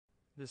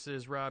This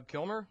is Rob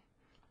Kilmer.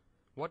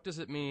 What does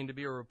it mean to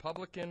be a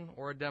Republican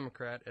or a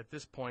Democrat at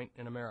this point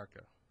in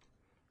America?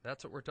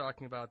 That's what we're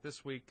talking about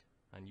this week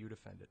on You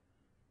Defend It.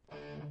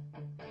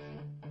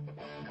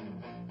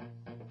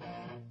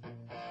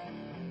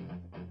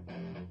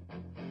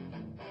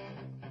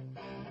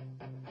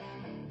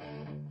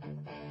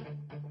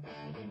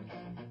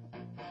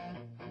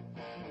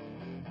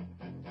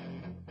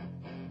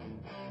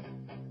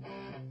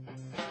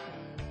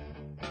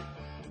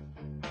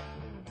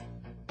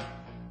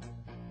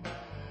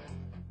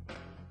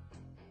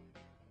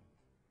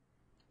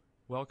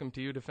 Welcome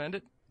to You Defend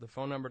It. The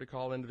phone number to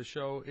call into the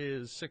show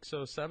is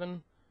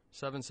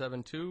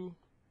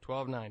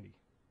 607-772-1290.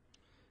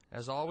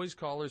 As always,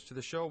 callers to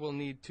the show will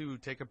need to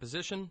take a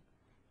position,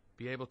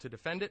 be able to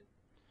defend it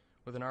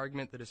with an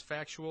argument that is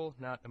factual,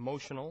 not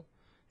emotional.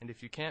 And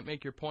if you can't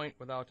make your point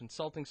without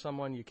insulting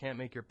someone, you can't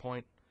make your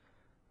point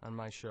on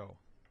my show.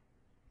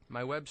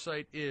 My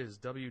website is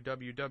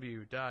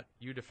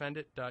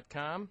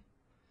www.youdefendit.com.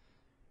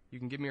 You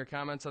can give me your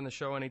comments on the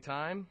show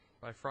anytime.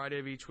 By Friday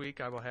of each week,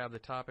 I will have the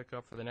topic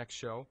up for the next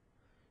show.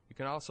 You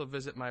can also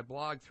visit my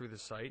blog through the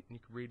site, and you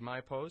can read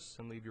my posts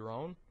and leave your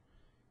own.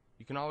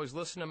 You can always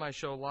listen to my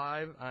show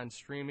live on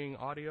streaming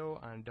audio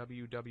on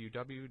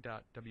www.wnbf.com.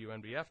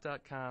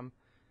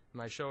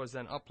 My show is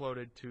then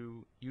uploaded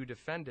to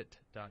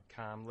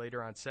youdefendit.com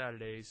later on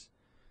Saturdays,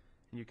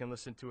 and you can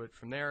listen to it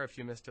from there if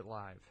you missed it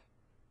live.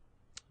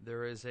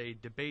 There is a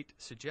debate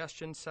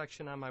suggestion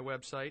section on my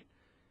website.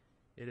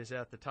 It is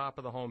at the top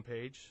of the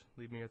homepage.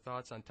 Leave me your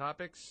thoughts on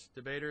topics,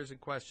 debaters,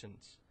 and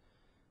questions.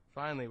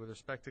 Finally, with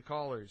respect to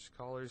callers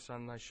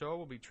on my show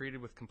will be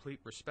treated with complete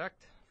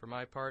respect. For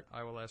my part,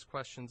 I will ask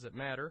questions that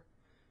matter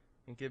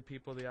and give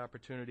people the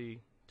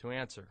opportunity to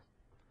answer.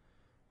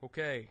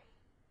 Okay.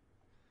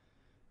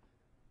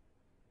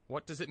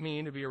 What does it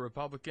mean to be a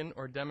Republican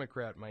or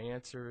Democrat? My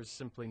answer is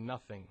simply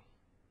nothing.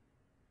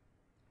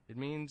 It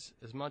means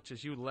as much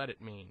as you let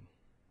it mean.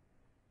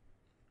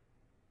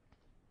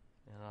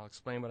 And I'll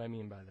explain what I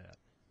mean by that.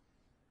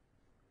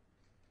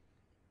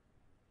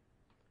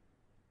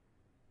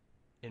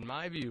 In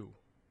my view,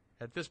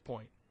 at this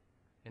point,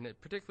 and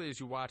particularly as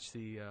you watch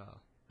the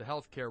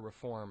healthcare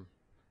reform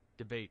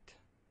debate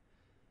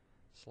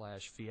 /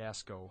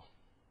 fiasco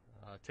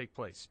take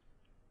place,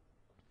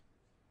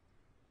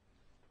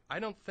 I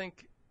don't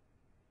think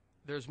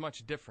there's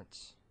much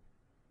difference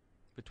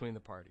between the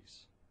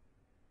parties.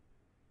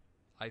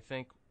 I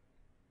think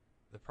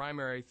the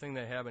primary thing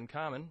they have in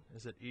common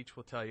is that each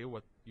will tell you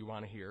what you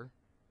want to hear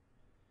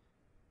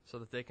so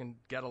that they can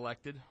get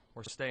elected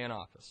or stay in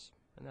office.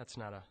 And that's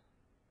not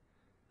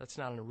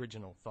an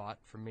original thought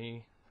for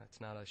me.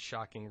 That's not a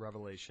shocking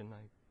revelation.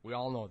 We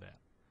all know that.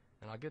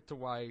 And I'll get to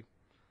why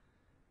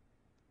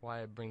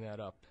I bring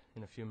that up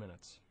in a few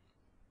minutes.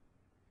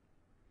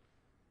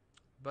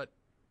 But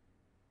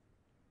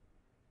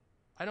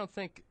I don't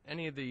think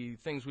any of the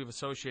things we've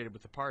associated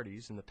with the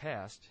parties in the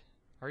past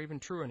are even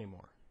true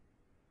anymore.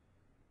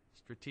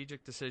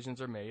 Strategic decisions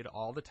are made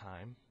all the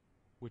time,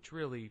 which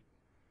really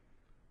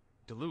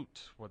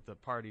dilute what the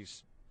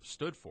parties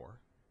stood for,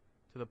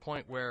 to the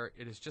point where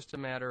it is just a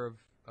matter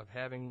of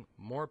having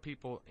more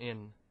people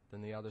in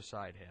than the other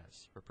side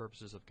has, for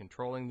purposes of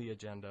controlling the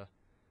agenda,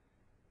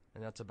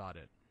 and that's about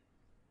it.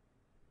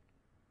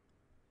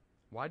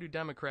 Why do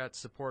Democrats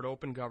support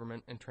open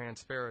government and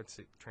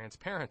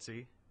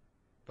transparency,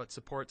 but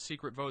support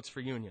secret votes for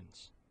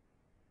unions?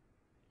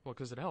 Well,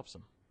 because it helps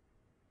them.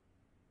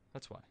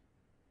 That's why.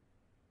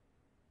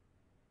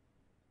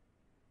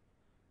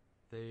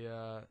 They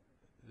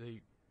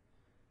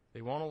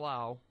won't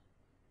allow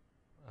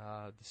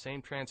the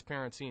same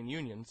transparency in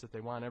unions that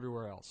they want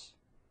everywhere else.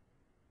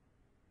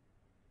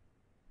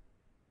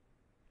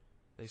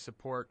 They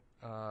support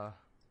a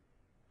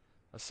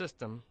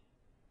system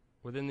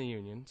within the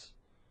unions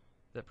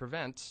that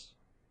prevents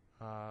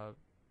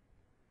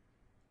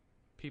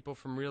people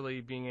from really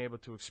being able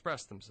to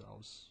express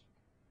themselves,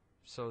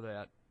 so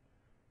that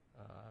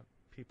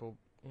people,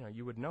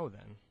 you would know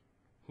then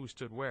who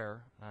stood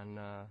where on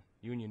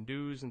union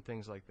dues and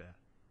things like that.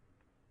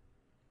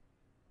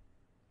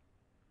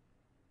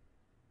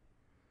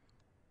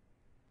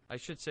 I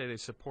should say they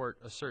support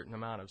a certain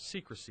amount of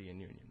secrecy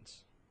in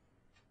unions.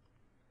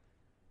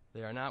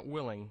 They are not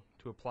willing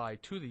to apply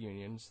to the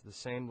unions the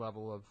same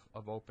level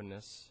of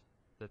openness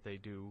that they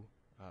do,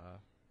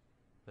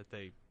 that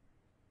they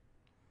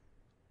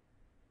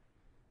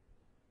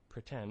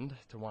pretend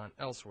to want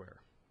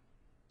elsewhere.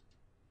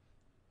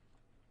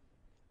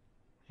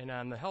 And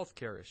on the health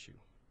care issue,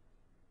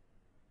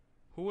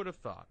 who would have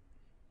thought,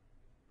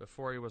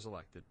 before he was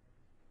elected,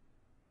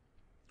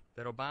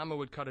 that Obama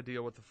would cut a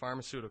deal with the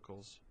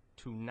pharmaceuticals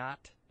to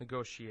not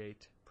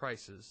negotiate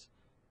prices,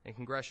 and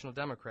congressional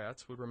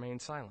Democrats would remain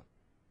silent?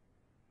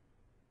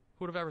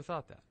 Who would have ever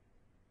thought that?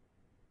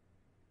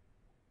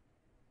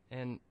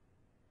 And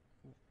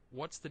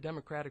what's the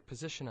Democratic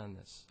position on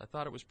this? I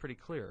thought it was pretty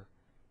clear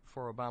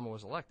before Obama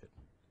was elected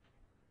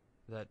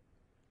that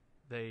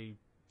they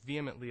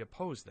vehemently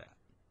opposed that.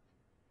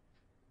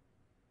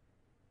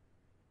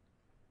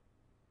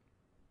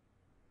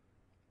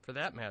 – for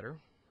that matter,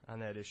 on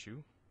that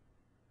issue,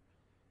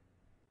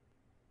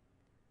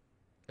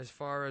 as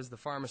far as the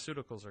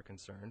pharmaceuticals are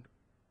concerned,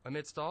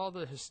 amidst all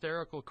the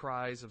hysterical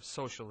cries of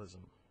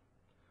socialism,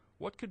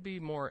 what could be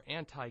more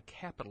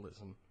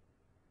anti-capitalism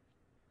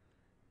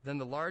than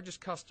the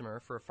largest customer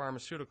for a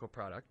pharmaceutical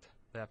product,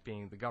 that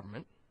being the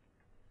government,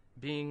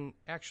 being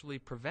actually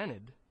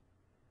prevented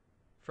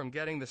from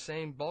getting the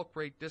same bulk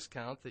rate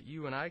discount that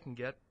you and I can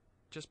get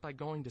just by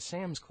going to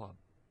Sam's Club?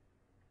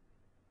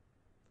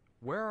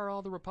 Where are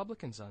all the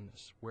Republicans on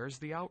this? Where's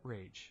the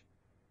outrage?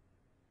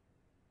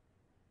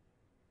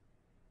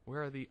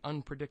 Where are the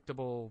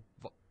unpredictable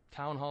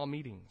town hall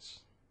meetings?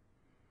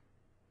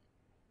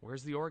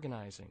 Where's the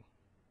organizing?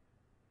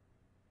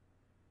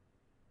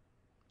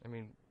 I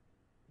mean,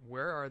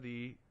 where are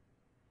the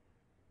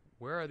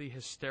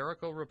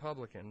hysterical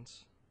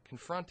Republicans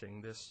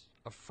confronting this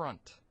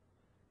affront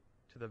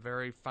to the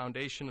very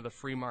foundation of the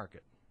free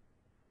market,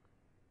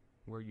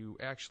 where you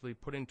actually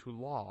put into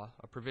law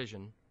a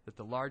provision that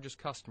the largest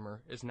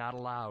customer is not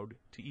allowed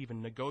to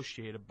even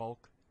negotiate a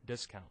bulk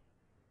discount?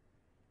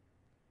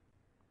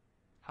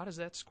 How does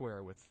that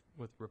square with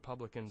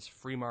Republicans'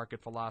 free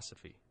market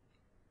philosophy?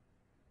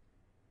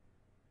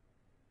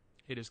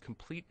 It is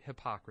complete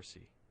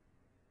hypocrisy,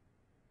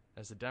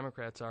 as the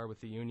Democrats are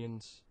with the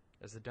unions,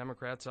 as the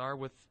Democrats are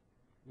with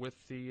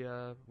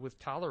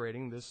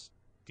tolerating this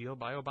deal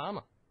by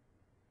Obama.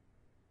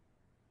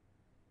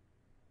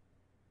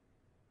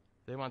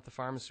 They want the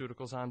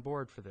pharmaceuticals on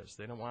board for this.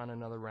 They don't want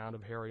another round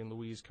of Harry and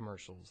Louise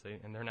commercials,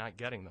 and they're not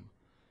getting them.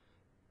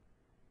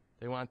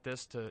 They want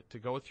this to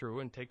go through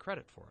and take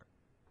credit for it.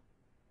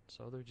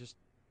 So they're just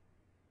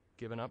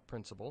giving up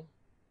principle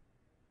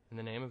in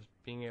the name of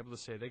being able to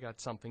say they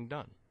got something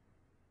done,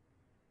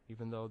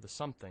 even though the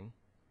something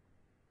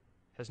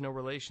has no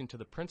relation to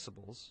the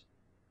principles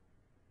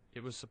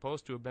it was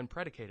supposed to have been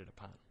predicated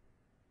upon.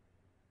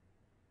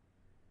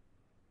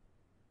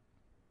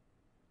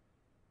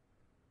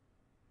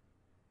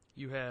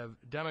 You have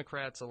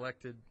Democrats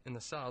elected in the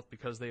South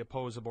because they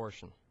oppose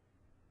abortion.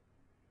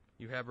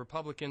 You have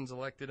Republicans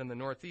elected in the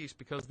Northeast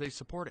because they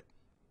support it.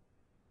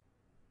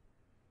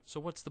 So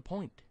what's the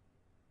point?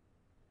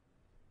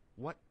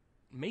 What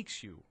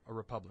makes you a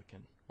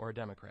Republican or a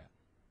Democrat?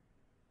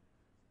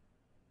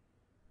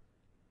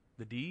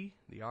 The D,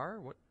 the R,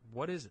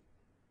 what is it?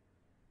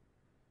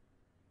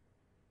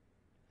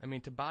 I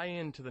mean, to buy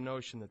into the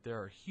notion that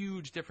there are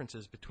huge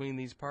differences between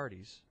these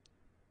parties,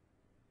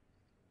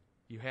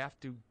 you have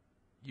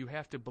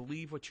to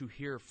believe what you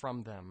hear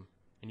from them,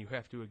 and you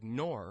have to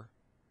ignore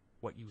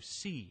what you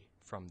see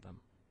from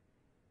them.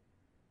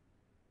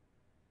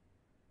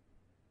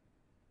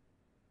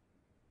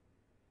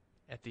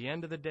 At the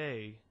end of the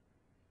day,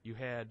 you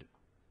had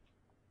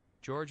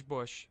George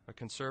Bush, a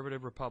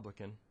conservative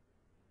Republican,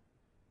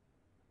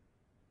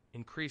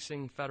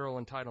 increasing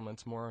federal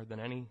entitlements more than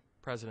any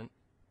president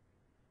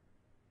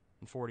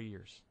in 40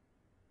 years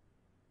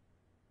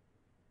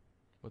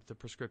with the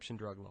prescription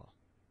drug law.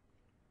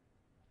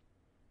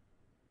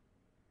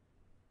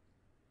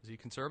 Is he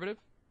conservative?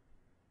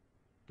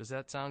 Does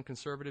that sound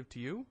conservative to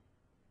you?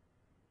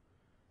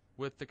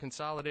 With the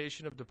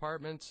consolidation of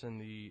departments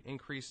and the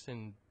increase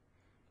in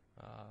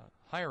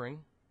hiring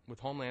with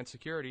Homeland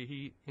Security,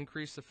 he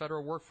increased the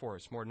federal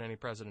workforce more than any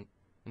president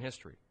in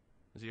history.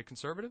 Is he a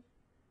conservative?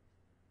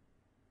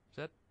 Does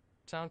that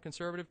sound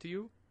conservative to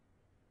you?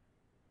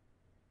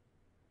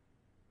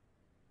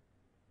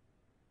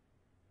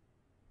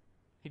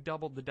 He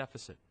doubled the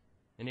deficit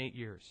in 8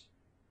 years.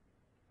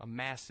 A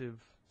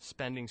massive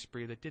spending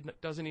spree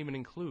that doesn't even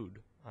include,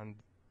 on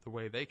the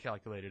way they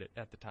calculated it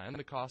at the time,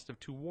 the cost of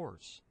 2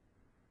 wars.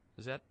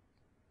 Does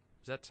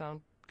that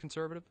sound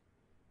conservative?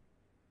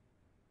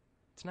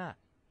 It's not.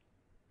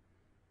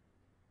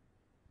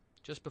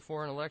 Just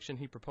before an election,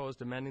 he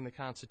proposed amending the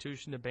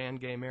Constitution to ban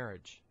gay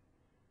marriage.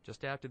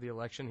 Just after the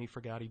election, he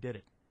forgot he did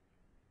it.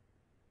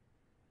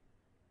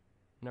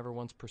 Never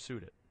once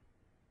pursued it.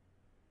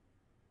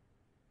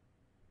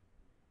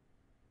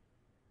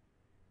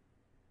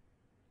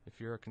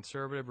 If you're a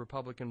conservative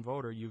Republican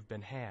voter, you've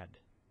been had.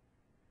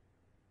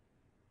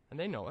 And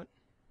they know it.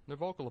 They're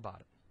vocal about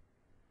it.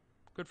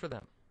 Good for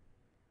them.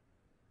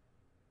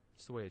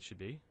 It's the way it should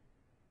be.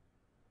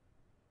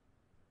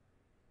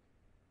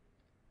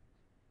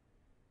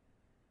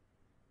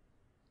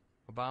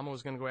 Obama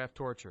was going to go after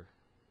torture.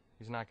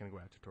 He's not going to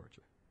go after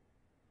torture.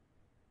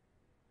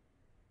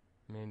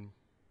 I mean,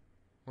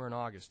 we're in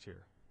August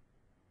here.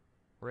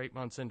 We're 8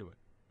 months into it.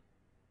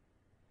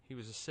 He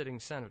was a sitting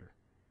senator.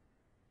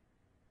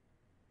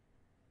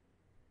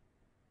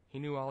 He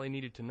knew all he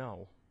needed to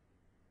know,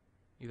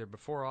 either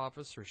before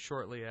office or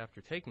shortly after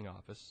taking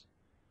office,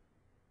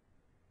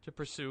 to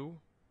pursue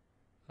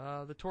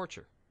the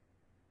torture.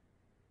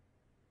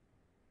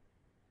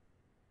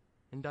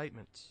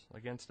 Indictments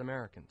against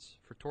Americans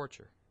for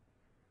torture.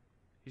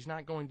 He's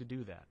not going to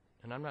do that.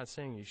 And I'm not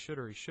saying he should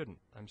or he shouldn't.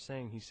 I'm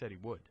saying he said he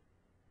would.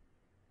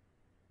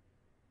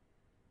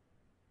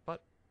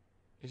 But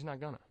he's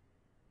not gonna.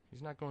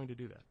 He's not going to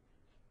do that.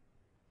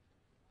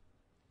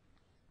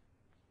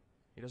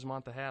 He doesn't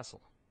want the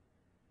hassle.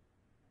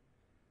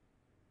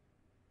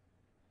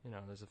 You know,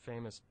 there's a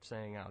famous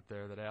saying out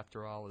there that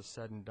after all is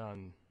said and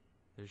done,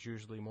 there's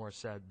usually more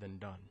said than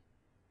done.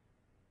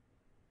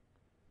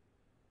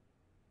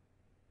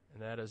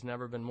 And that has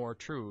never been more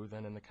true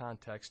than in the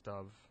context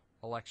of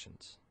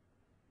elections.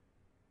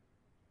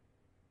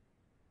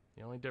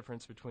 The only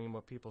difference between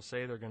what people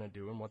say they're going to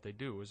do and what they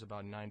do is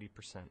about 90%.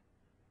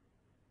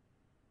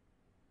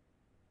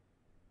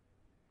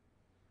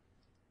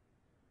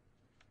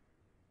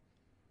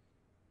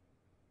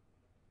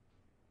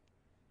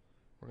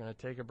 We're going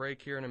to take a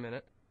break here in a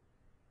minute.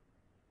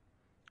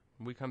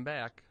 When we come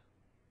back,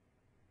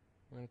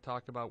 we're going to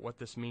talk about what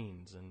this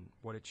means and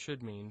what it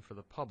should mean for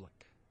the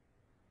public.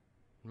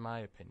 In my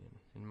opinion,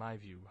 in my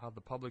view, how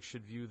the public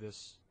should view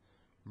this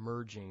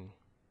merging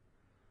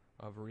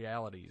of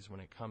realities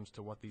when it comes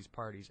to what these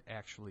parties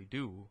actually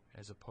do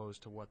as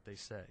opposed to what they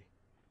say.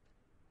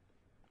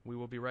 We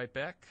will be right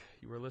back.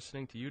 You are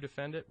listening to You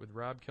Defend It with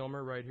Rob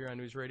Kilmer right here on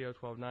News Radio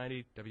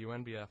 1290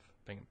 WNBF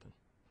Binghamton.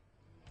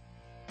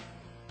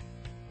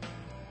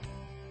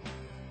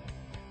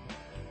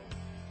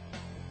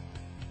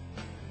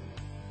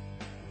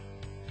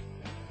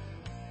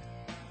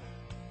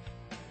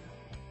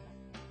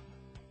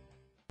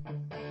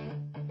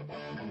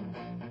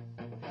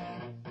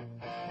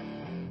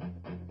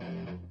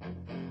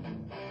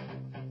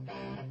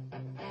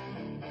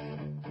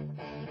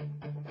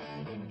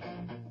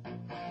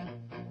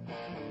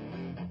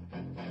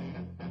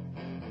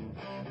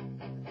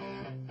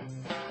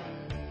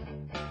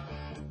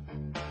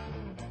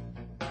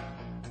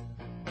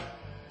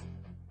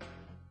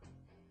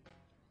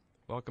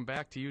 Welcome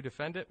back to You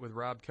Defend It with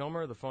Rob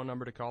Kilmer. The phone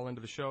number to call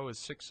into the show is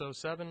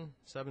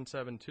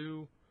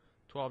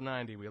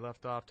 607-772-1290. We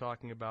left off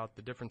talking about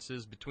the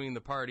differences between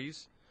the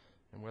parties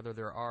and whether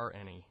there are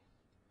any.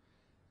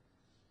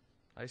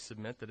 I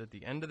submit that at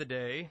the end of the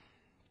day,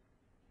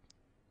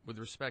 with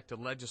respect to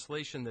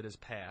legislation that is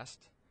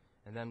passed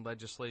and then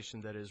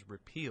legislation that is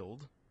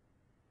repealed,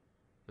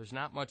 there's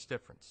not much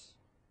difference.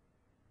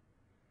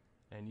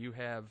 And you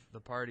have the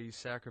parties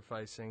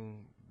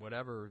sacrificing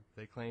whatever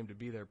they claim to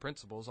be their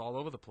principles all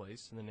over the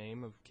place in the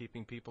name of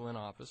keeping people in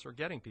office or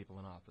getting people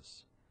in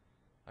office.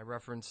 I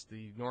referenced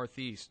the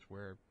Northeast,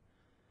 where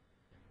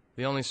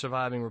the only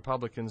surviving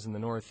Republicans in the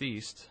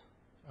Northeast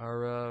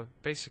are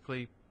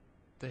basically,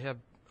 they have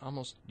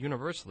almost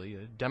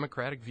universally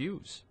Democratic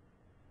views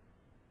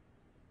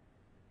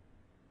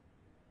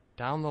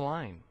down the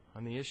line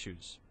on the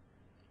issues.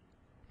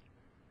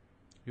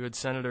 You had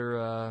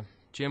Senator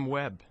Jim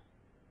Webb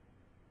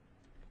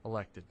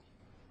elected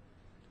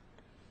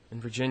in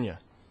Virginia.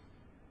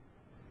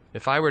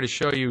 If I were to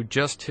show you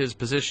just his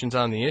positions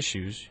on the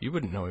issues, you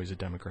wouldn't know he was a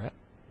Democrat.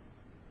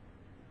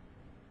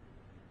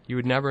 You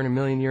would never in a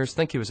million years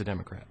think he was a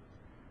Democrat.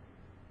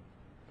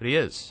 But he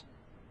is.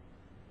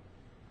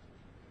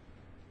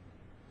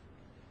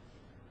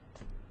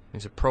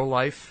 He's a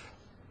pro-life,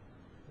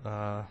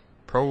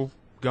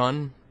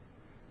 pro-gun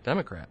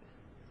Democrat.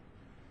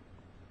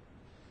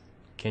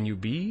 Can you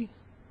be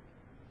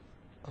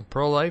a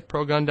pro-life,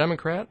 pro-gun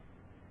Democrat?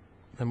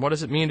 Then what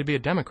does it mean to be a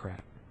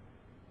Democrat?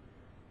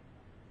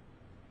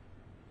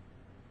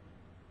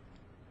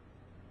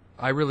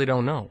 I really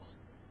don't know.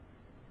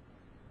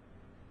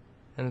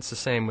 And it's the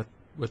same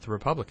with the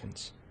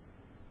Republicans.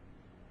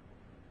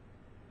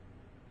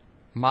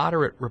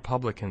 Moderate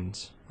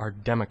Republicans are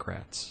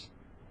Democrats.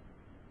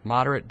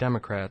 Moderate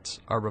Democrats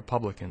are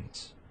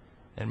Republicans.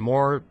 And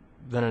more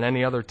than at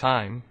any other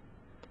time,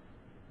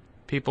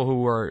 people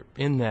who are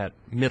in that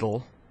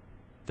middle,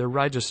 they're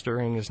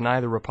registering as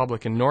neither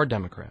Republican nor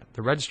Democrat.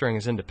 They're registering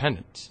as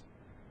independents.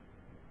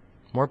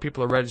 More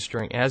people are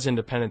registering as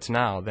independents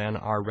now than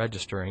are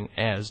registering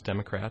as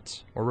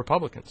Democrats or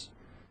Republicans.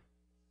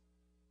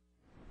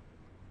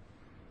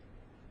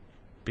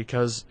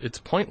 Because it's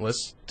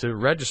pointless to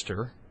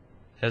register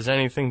as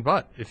anything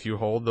but if you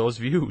hold those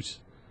views.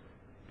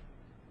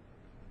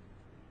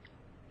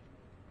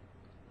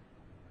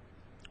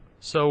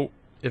 So,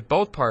 if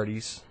both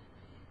parties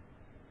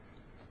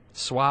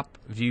swap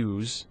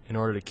views in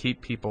order to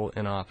keep people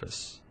in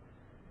office,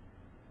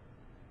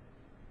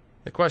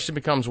 the question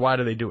becomes, why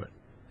do they do it?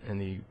 And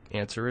the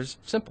answer is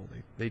simple.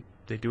 They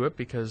do it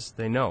because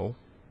they know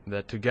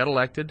that to get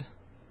elected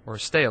or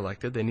stay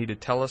elected, they need to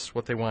tell us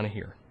what they want to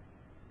hear.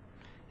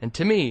 And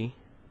to me,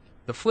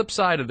 the flip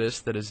side of this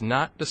that is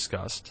not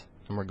discussed,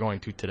 and we're going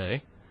to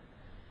today,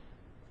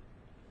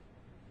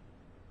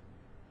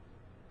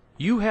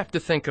 you have to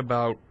think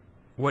about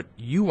what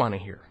you want to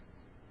hear.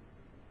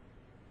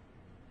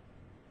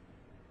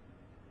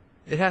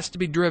 It has to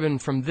be driven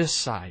from this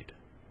side,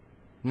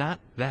 not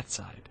that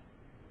side.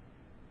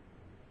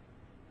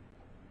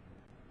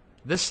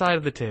 This side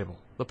of the table,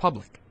 the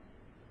public.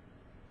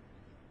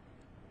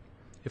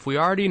 If we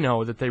already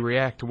know that they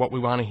react to what we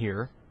want to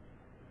hear,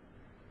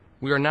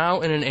 we are now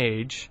in an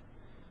age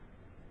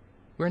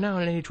where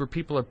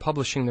people are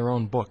publishing their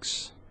own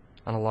books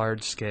on a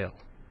large scale.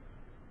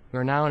 We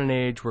are now in an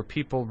age where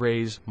people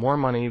raise more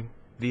money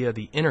via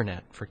the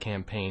internet for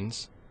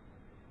campaigns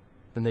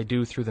than they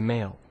do through the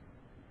mail.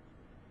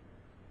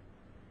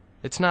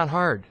 It's not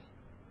hard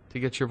to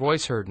get your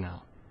voice heard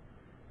now.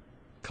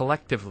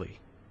 collectively.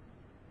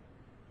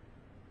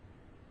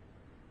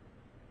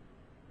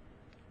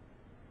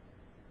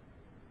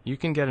 You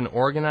can get an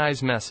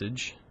organized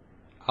message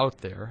out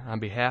there on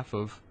behalf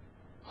of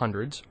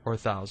hundreds or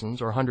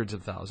thousands or hundreds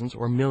of thousands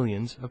or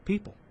millions of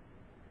people.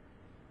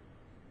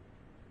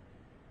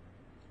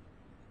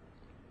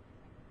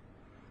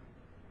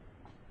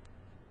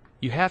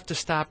 You have to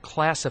stop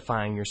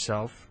classifying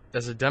yourself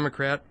as a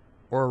Democrat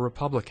or a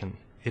Republican.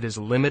 It is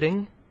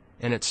limiting,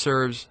 and it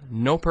serves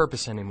no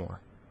purpose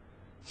anymore,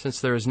 since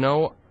there is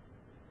no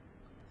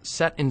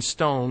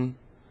set-in-stone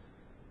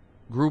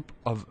group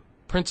of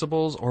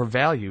principles or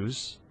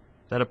values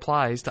that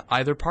applies to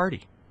either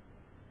party.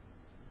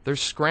 They're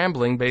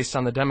scrambling based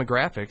on the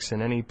demographics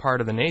in any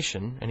part of the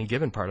nation, any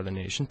given part of the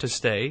nation, to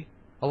stay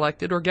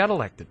elected or get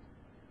elected.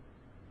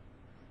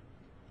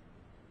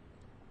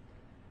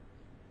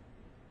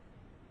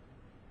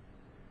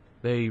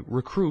 They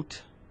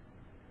recruit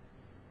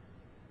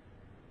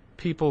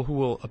people who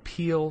will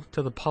appeal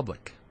to the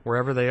public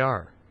wherever they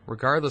are,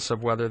 regardless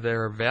of whether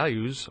their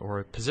values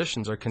or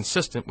positions are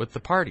consistent with the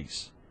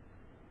parties.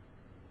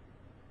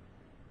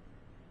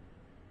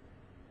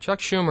 Chuck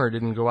Schumer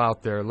didn't go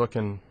out there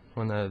looking,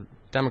 when the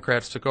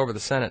Democrats took over the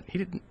Senate,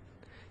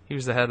 he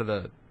was the head of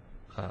the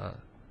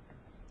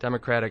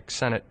Democratic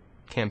Senate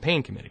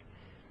Campaign Committee.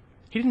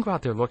 He didn't go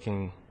out there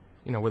looking,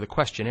 with a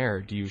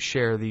questionnaire, do you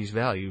share these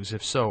values?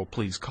 If so,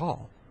 please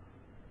call.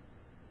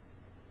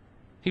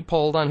 He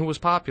polled on who was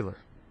popular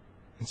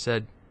and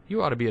said,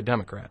 you ought to be a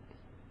Democrat.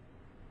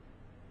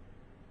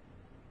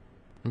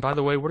 And by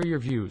the way, what are your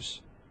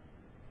views?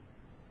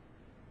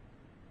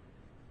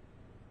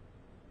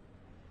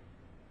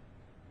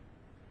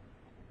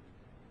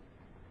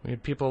 We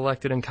had people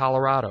elected in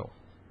Colorado.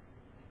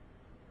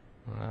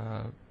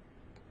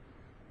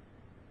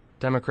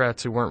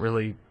 Democrats who weren't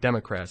really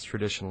Democrats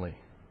traditionally.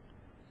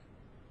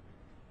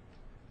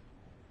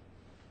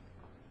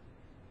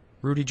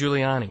 Rudy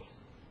Giuliani.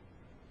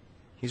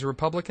 He's a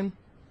Republican?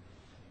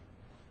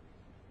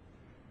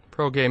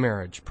 Pro-gay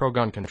marriage,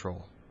 pro-gun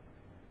control.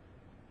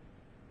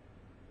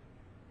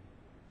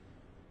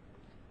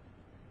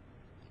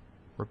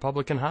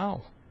 Republican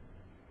how?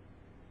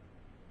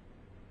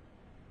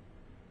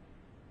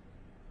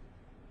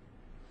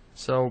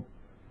 So,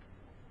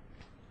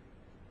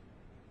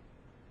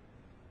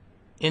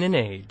 in an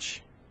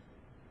age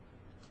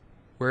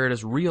where it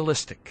is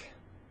realistic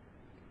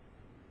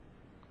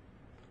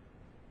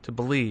to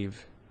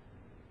believe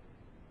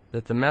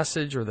that the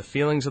message or the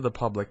feelings of the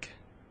public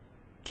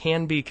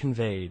can be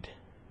conveyed,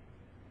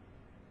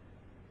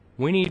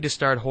 we need to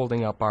start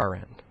holding up our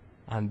end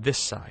on this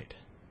side.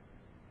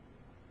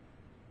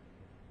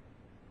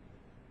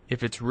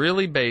 If it's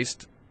really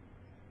based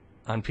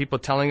on people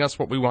telling us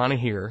what we want to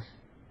hear,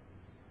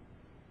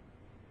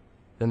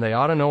 then they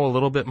ought to know a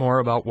little bit more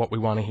about what we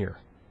want to hear.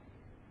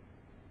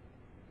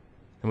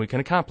 And we can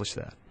accomplish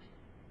that.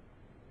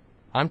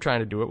 I'm trying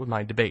to do it with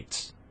my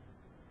debates.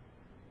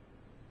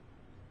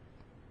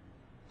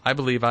 I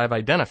believe I've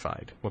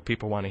identified what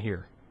people want to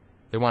hear.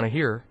 They want to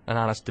hear an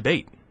honest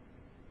debate.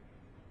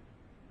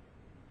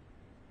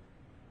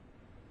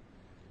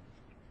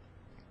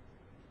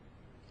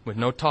 With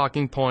no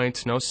talking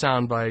points, no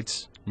sound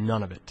bites,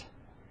 none of it.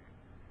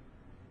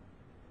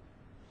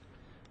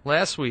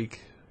 Last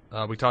week,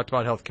 we talked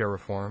about health care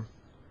reform.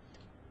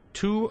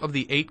 2 of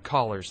the 8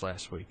 callers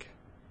last week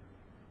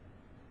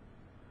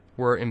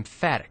were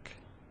emphatic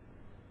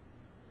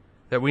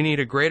that we need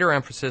a greater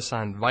emphasis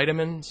on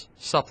vitamins,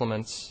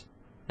 supplements,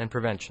 and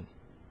prevention.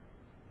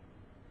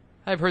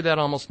 I've heard that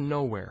almost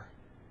nowhere.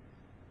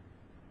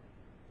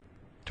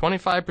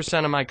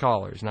 25% of my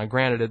callers, now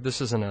granted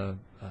this isn't a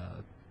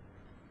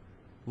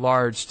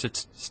large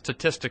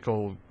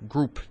statistical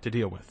group to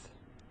deal with.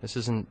 This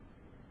isn't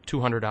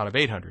 200 out of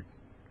 800.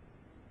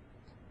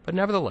 But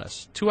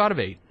nevertheless, 2 out of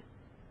 8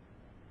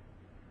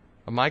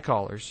 of my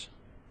callers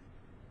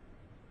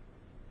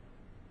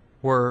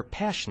were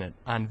passionate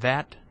on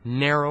that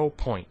narrow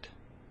point.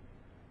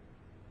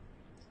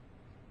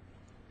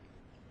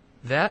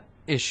 That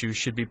issue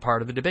should be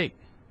part of the debate.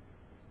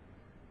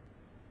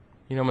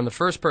 When the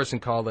first person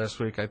called last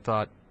week, I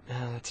thought,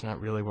 that's not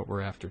really what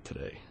we're after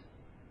today.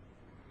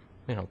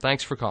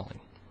 Thanks for calling.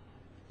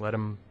 Let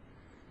him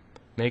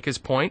make his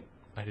point.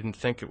 I didn't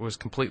think it was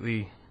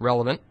completely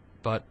relevant,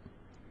 but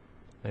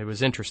it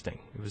was interesting.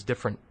 It was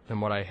different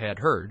than what I had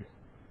heard,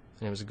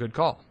 and it was a good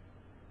call.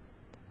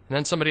 And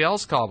then somebody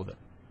else called with it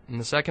in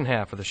the second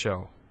half of the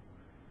show.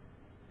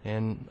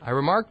 And I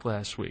remarked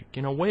last week,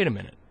 wait a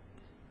minute.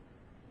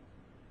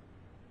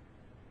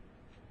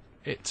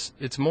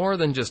 It's more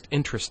than just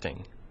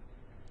interesting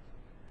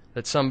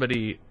that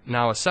somebody,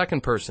 now a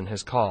second person,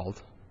 has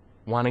called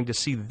wanting to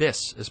see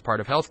this as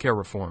part of health care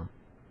reform.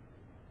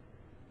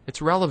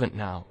 It's relevant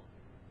now.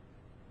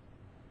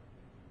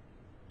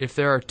 If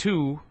there are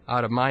 2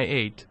 out of my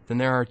 8, then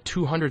there are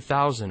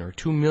 200,000 or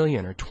 2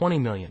 million or 20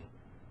 million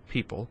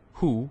people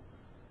who,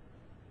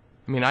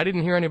 I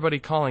didn't hear anybody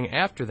calling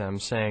after them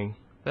saying,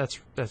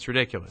 that's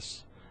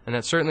ridiculous. And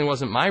that certainly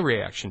wasn't my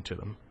reaction to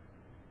them.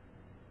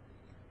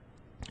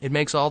 It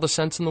makes all the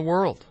sense in the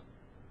world.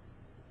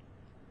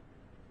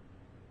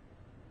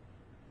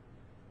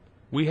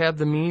 we have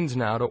the means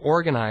now to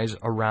organize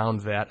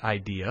around that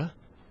idea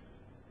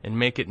and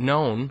make it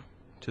known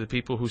to the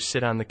people who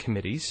sit on the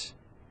committees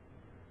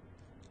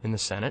in the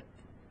Senate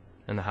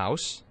and the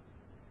House,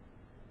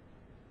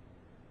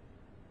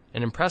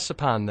 and impress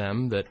upon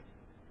them that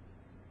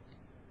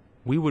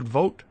we would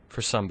vote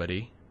for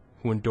somebody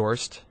who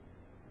endorsed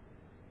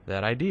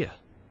that idea,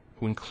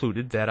 who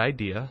included that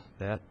idea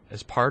that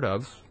as part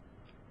of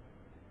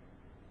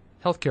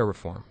healthcare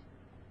reform.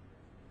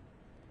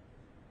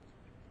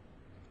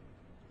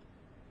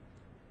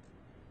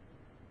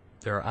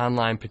 There are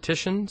online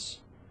petitions.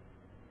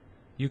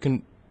 You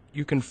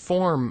can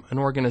form an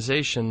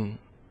organization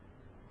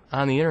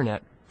on the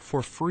internet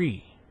for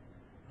free,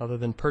 other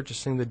than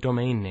purchasing the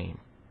domain name.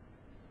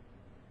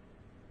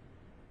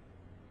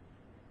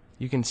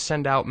 You can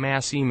send out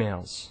mass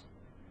emails.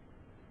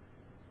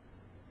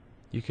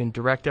 You can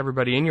direct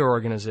everybody in your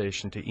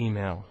organization to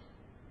email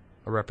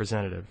a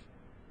representative.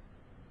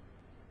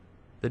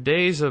 The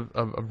days of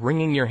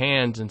wringing your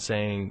hands and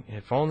saying,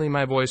 if only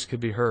my voice could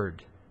be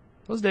heard,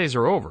 those days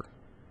are over.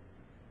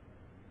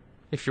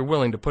 If you're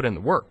willing to put in the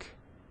work.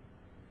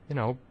 You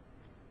know,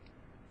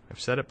 I've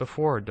said it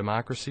before,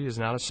 democracy is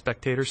not a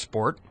spectator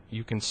sport.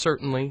 You can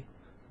certainly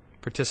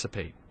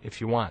participate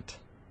if you want.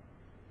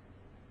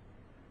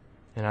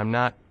 And I'm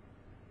not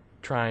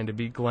trying to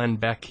be Glenn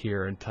Beck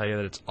here and tell you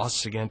that it's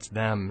us against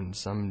them and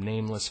some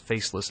nameless,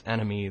 faceless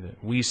enemy,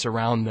 that we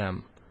surround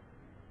them.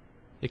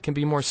 It can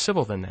be more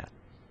civil than that.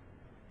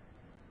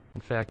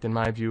 In fact, in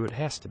my view, it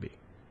has to be.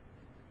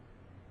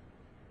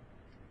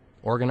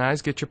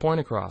 Organize, get your point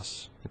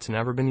across. It's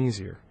never been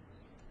easier.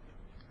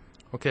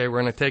 Okay,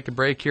 we're going to take a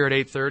break here at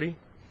 8:30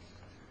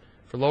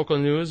 for local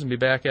news and be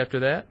back after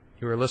that.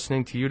 You are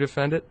listening to You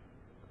Defend It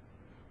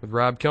with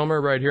Rob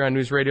Kilmer right here on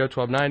News Radio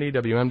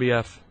 1290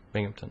 WNBF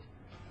Binghamton.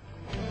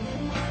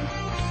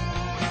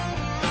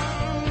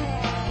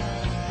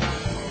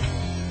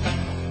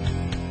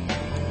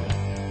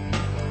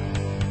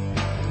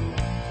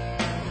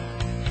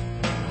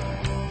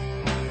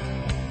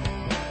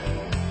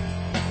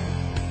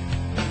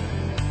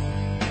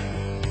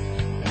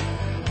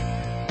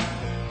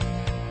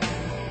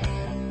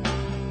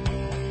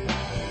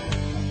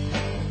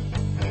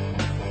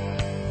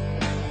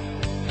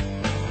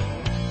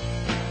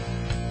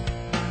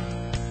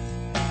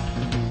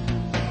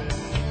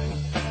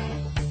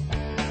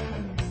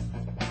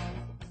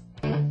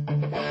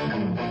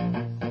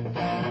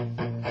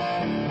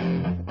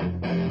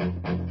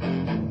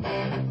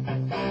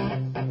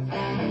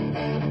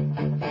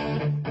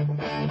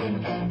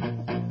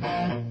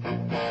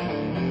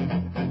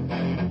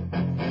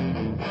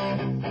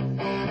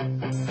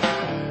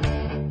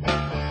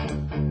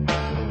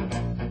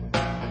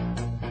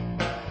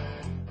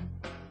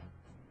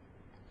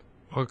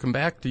 Welcome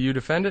back to You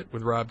Defend It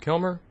with Rob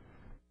Kilmer.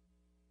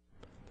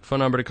 The phone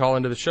number to call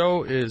into the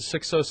show is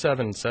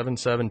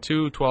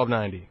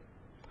 607-772-1290.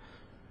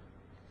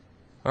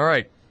 All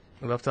right,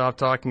 we left off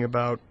talking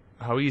about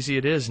how easy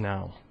it is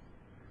now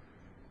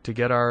to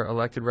get our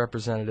elected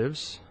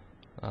representatives,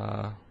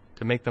 to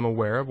make them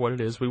aware of what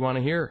it is we want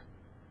to hear.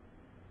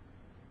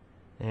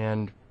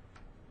 And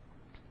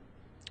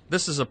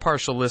this is a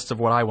partial list of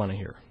what I want to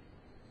hear.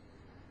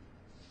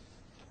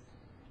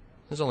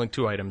 There's only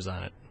 2 items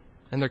on it,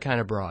 and they're kind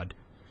of broad.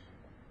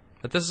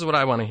 But this is what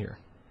I want to hear.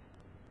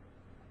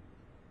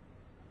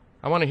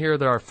 I want to hear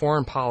that our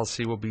foreign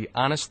policy will be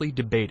honestly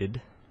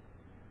debated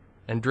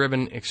and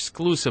driven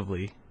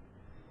exclusively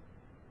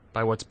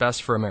by what's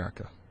best for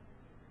America.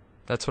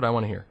 That's what I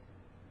want to hear.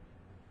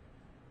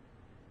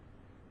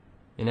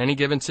 In any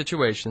given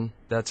situation,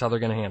 that's how they're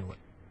going to handle it.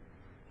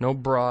 No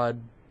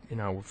broad,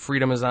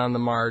 freedom is on the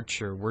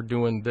march, or we're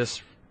doing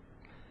this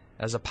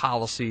as a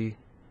policy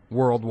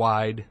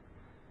worldwide.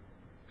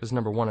 Because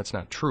number one, it's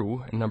not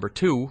true, and number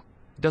two,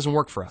 it doesn't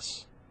work for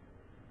us.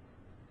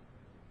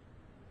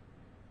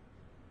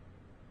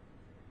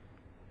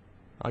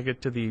 I'll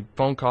get to the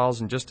phone calls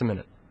in just a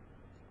minute.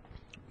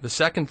 The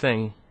second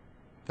thing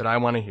that I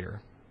want to hear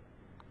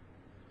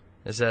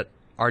is that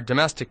our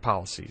domestic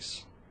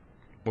policies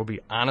will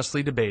be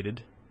honestly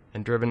debated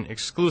and driven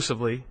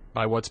exclusively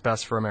by what's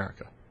best for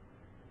America.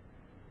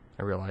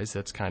 I realize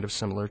that's kind of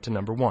similar to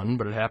number one,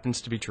 but it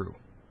happens to be true.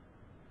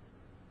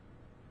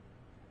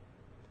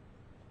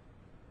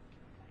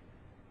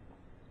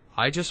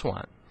 I just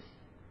want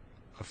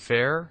a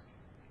fair,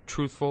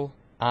 truthful,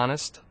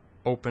 honest,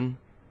 open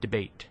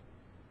debate.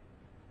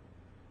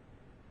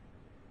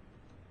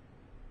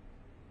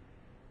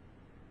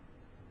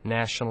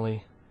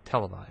 Nationally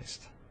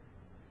televised.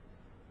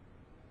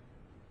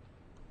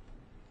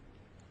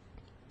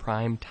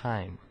 Prime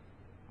time.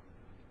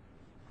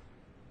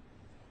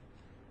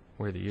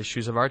 Where the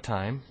issues of our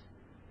time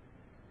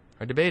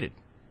are debated.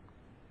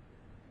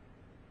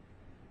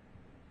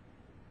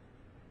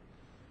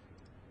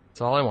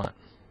 That's all I want.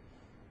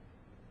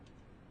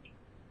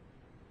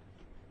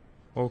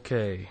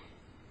 Okay.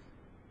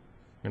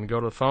 I'm going to go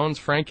to the phones.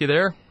 Frank, you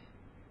there?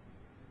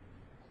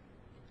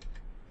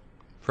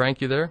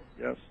 Frank, you there?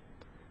 Yes.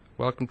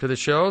 Welcome to the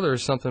show.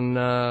 There's something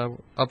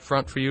up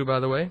front for you, by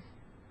the way.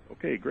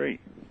 Okay,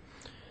 great.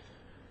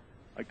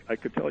 I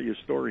could tell you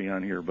a story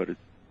on here, but it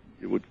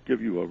would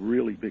give you a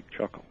really big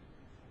chuckle.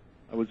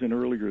 I was in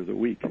earlier the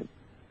week,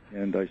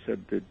 and I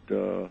said,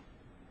 I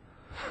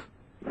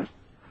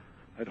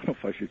don't know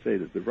if I should say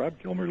this, did Rob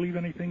Kilmer leave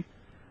anything?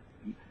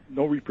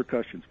 No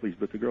repercussions, please.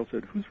 But the girl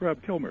said, who's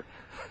Rob Kilmer?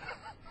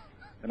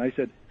 And I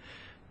said,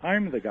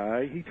 I'm the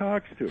guy he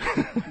talks to.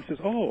 She says,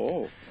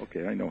 oh,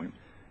 okay, I know him.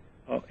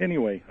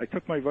 Anyway, I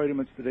took my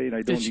vitamins today, and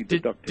I don't need the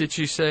duct tape.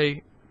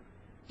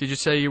 Did you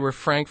say you were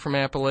Frank from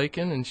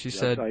Appalachian? And she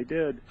said, yes, I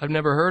did. I've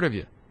never heard of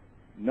you.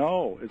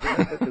 No.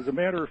 As a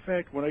matter of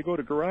fact, when I go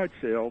to garage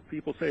sale,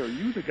 people say, are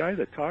you the guy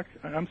that talks?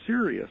 I'm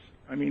serious.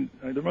 I mean,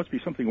 there must be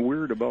something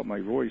weird about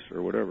my voice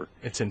or whatever.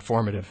 It's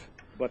informative.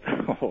 But,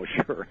 oh,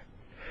 sure.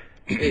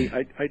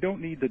 Hey, I don't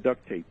need the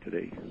duct tape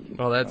today.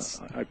 Well, that's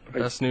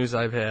best news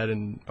I've had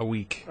in a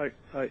week.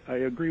 I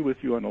agree with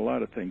you on a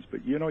lot of things,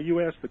 but,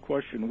 you asked the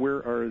question, where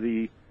are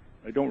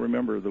I don't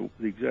remember the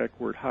exact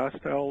word,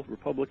 hostile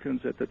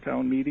Republicans at the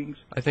town meetings?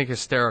 I think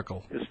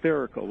hysterical.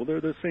 Hysterical. Well,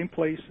 they're the same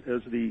place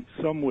as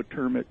some would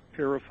term it,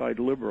 terrified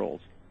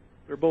liberals.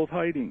 They're both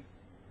hiding.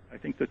 I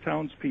think the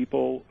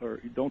townspeople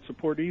don't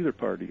support either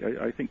party.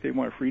 I think they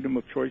want freedom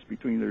of choice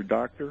between their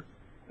doctor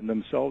and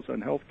themselves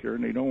on health care,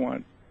 and they don't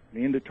want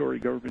mandatory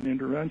government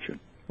intervention.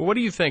 Well, what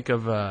do you think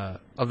of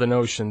the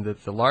notion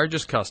that the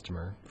largest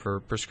customer for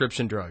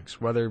prescription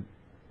drugs, whether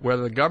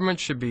the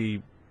government should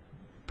be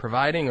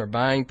providing or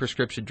buying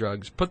prescription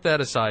drugs, put that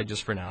aside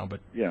just for now, but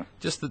yeah,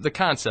 just the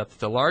concept that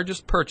the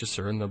largest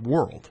purchaser in the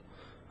world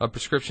of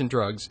prescription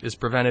drugs is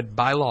prevented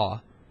by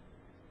law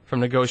from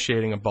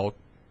negotiating a bulk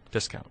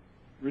discount?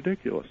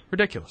 Ridiculous.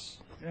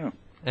 Yeah.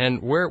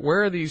 And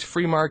where are these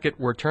free market,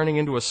 we're turning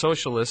into a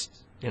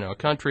socialist,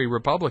 country,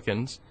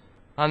 Republicans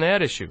on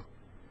that issue?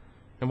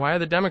 And why are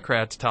the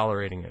Democrats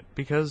tolerating it?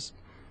 Because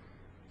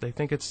they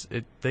think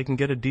they can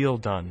get a deal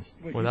done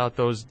without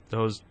those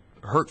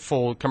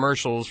hurtful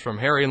commercials from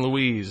Harry and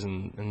Louise,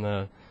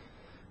 and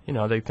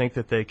they think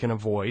that they can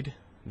avoid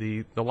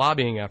the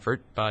lobbying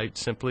effort by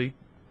simply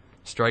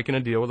striking a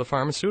deal with the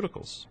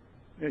pharmaceuticals.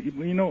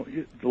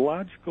 The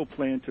logical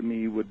plan to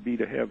me would be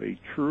to have a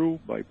true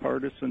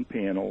bipartisan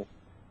panel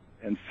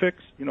and fix,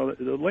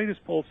 the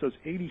latest poll says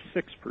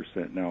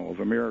 86% now of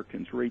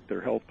Americans rate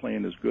their health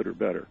plan as good or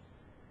better.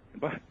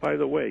 And by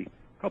the way,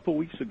 a couple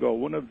weeks ago,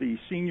 one of the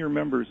senior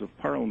members of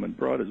Parliament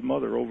brought his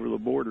mother over the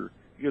border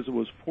because it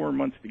was 4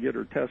 months to get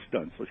her test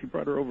done. So she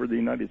brought her over to the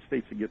United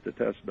States to get the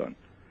test done.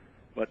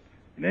 But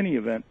in any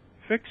event,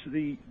 fix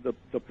the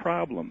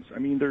problems. I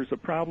mean, there's a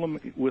problem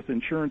with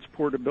insurance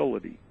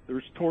portability.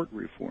 There's tort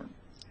reform.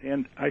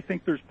 And I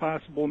think there's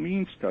possible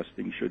means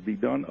testing should be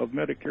done of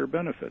Medicare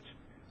benefits.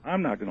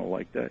 I'm not going to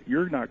like that.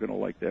 You're not going to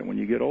like that when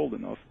you get old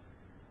enough.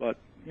 But,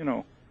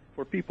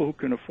 for people who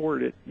can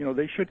afford it,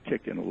 they should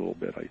kick in a little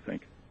bit, I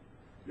think.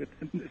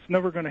 It's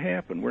never going to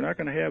happen. We're not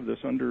going to have this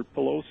under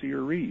Pelosi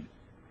or Reid.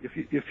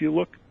 If you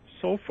look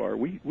so far,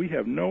 we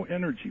have no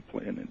energy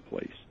plan in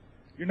place.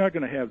 You're not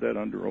going to have that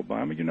under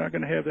Obama. You're not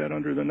going to have that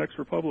under the next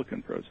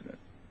Republican president.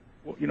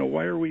 Well,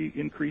 why are we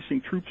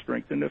increasing troop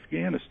strength in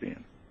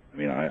Afghanistan? I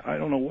mean, I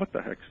don't know what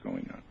the heck's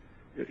going on.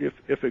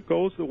 If it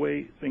goes the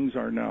way things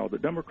are now, the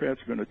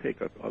Democrats are going to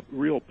take a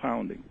real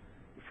pounding.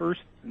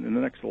 First, in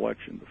the next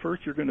election,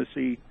 first you're going to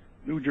see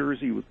New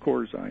Jersey with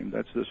Corzine.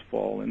 That's this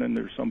fall, and then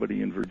there's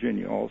somebody in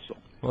Virginia also.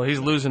 Well, he's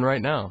losing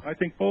right now. I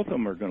think both of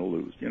them are going to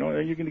lose. And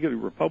you're going to get the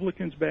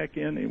Republicans back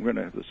in, and we're going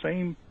to have the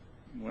same.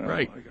 Well,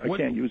 right. I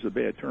can't use a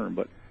bad term,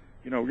 but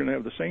we're going to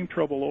have the same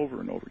trouble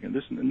over and over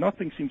again.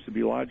 Nothing seems to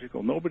be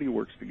logical. Nobody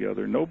works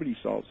together. Nobody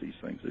solves these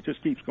things. It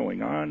just keeps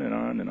going on and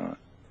on and on.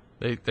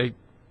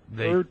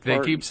 They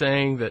keep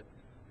saying that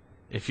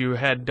if you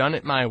had done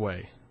it my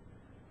way,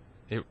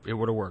 it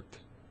would have worked.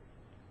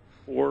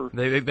 Or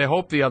they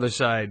hope the other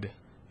side,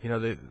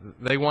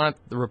 they want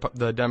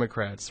the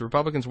Democrats. The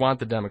Republicans want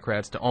the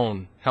Democrats to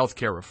own health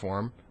care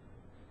reform,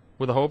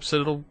 with the hopes that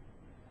it'll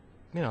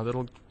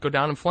go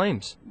down in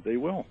flames. They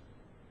will,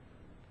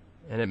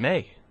 and it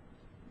may.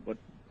 But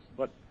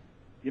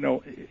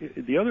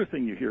the other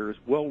thing you hear is,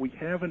 well, we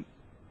haven't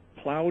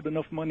plowed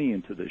enough money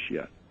into this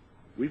yet.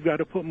 We've got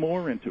to put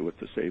more into it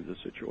to save the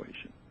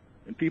situation.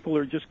 And people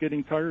are just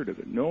getting tired of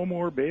it. No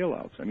more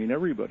bailouts. I mean,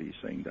 everybody's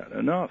saying that.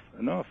 Enough,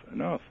 enough,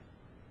 enough.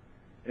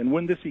 And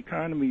when this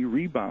economy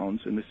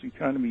rebounds, and this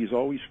economy is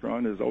always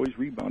strong, is always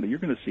rebounding, you're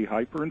going to see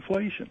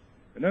hyperinflation.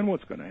 And then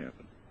what's going to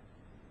happen?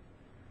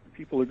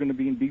 People are going to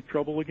be in deep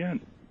trouble again.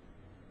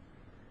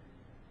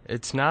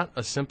 It's not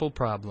a simple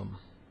problem.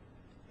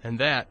 And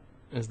that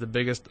is the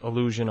biggest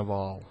illusion of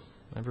all.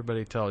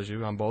 Everybody tells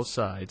you on both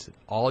sides,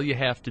 all you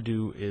have to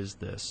do is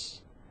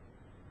this.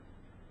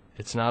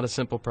 It's not a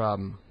simple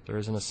problem. There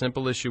isn't a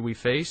simple issue we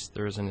face.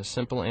 There isn't a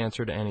simple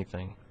answer to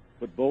anything.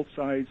 But both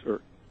sides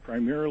are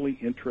primarily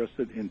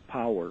interested in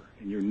power,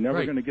 and you're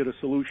never going to get a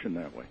solution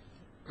that way.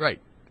 Right.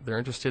 They're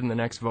interested in the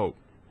next vote.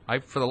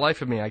 For the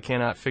life of me, I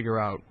cannot figure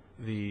out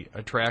the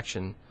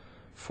attraction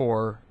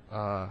for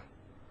the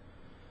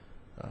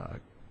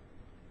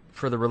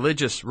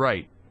religious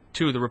right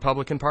to the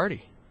Republican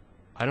Party.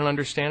 I don't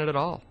understand it at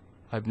all.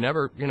 I've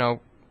never,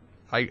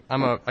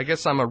 I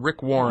guess I'm a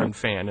Rick Warren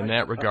fan in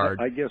that regard.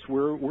 I guess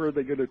where are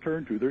they going to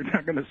turn to? They're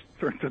not going to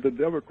turn to the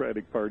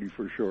Democratic Party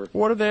for sure.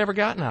 What have they ever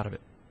gotten out of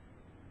it?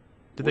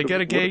 Did they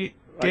get a gay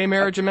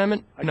marriage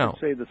amendment? No. I could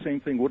say the same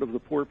thing. What have the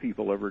poor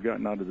people ever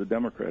gotten out of the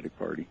Democratic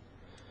Party?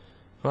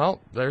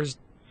 Well, there's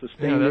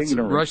sustained ignorance.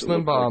 Rush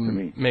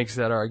Limbaugh makes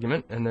that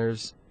argument, and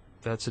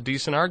that's a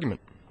decent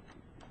argument.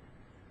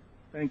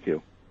 Thank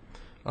you.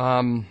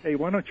 Hey,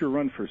 why don't you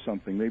run for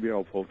something? Maybe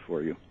I'll vote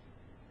for you.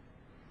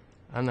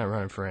 I'm not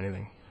running for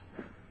anything.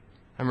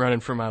 I'm running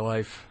for my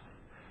life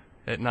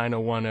at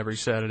 9:01 every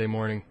Saturday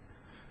morning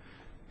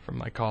from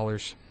my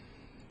callers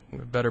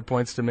with better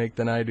points to make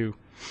than I do.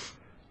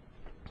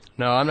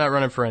 No, I'm not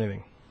running for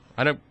anything.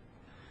 I don't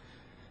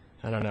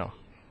know.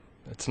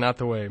 It's not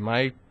the way.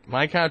 My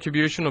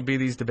contribution will be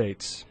these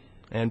debates.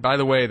 And by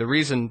the way, the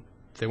reason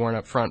they weren't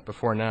up front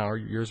before now, or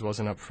yours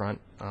wasn't up front,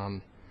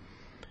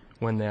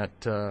 when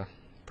that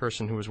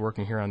person who was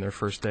working here on their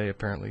first day,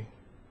 apparently,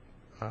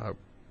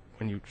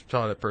 when you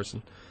saw that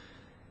person,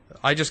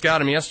 I just got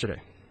them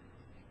yesterday.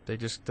 They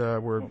just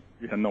were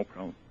no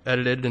problem.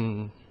 Edited,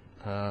 and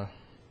the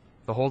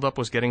holdup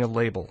was getting a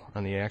label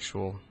on the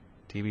actual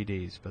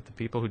DVDs. But the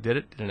people who did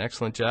it did an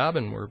excellent job,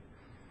 and we're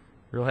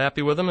real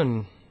happy with them.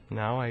 And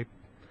now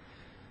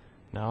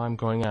I'm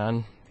going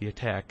on the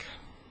attack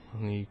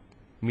on the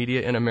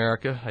media in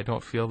America. I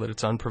don't feel that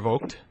it's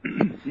unprovoked,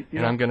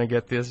 and I'm going to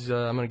get this.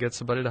 I'm going to get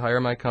somebody to hire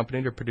my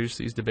company to produce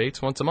these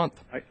debates once a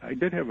month. I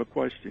did have a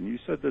question. You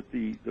said that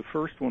the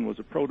first one was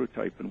a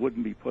prototype and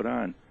wouldn't be put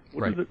on.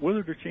 Right. What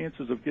are the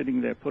chances of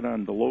getting that put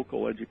on the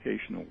local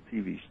educational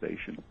TV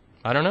station?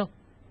 I don't know.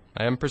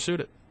 I haven't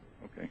pursued it.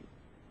 Okay.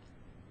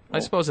 Well, I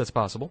suppose that's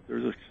possible.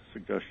 There's a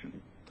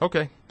suggestion.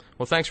 Okay.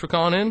 Well, thanks for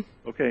calling in.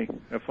 Okay.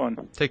 Have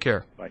fun. Take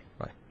care. Bye.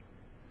 Bye.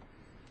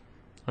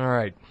 All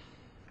right.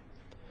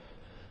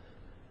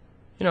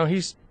 You know,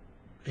 he's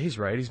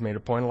right. He's made a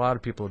point a lot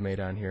of people have made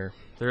on here.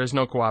 There is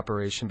no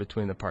cooperation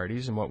between the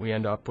parties, and what we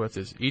end up with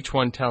is each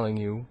one telling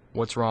you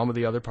what's wrong with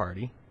the other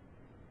party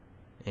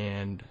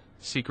and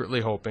secretly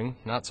hoping,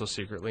 not so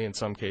secretly in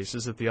some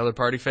cases, that the other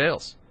party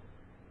fails.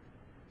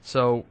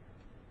 So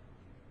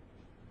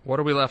what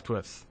are we left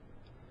with?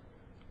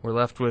 We're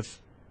left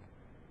with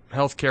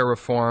health care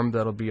reform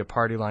that'll be a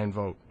party line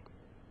vote.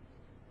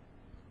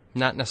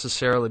 Not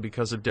necessarily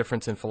because of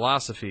difference in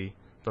philosophy,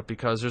 but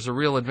because there's a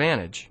real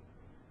advantage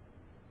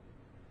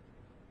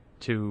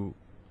to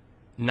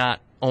not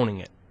owning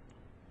it.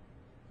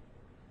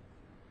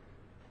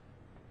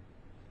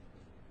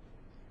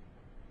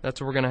 That's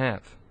what we're going to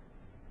have.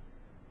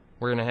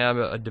 We're going to have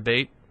a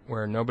debate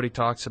where nobody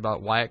talks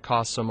about why it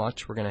costs so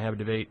much. We're going to have a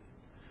debate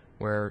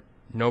where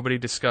nobody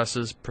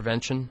discusses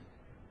prevention.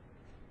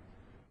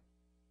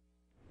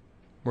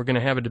 We're going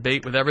to have a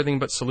debate with everything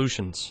but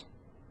solutions.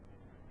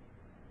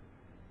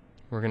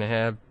 We're going to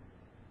have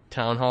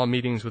town hall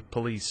meetings with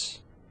police.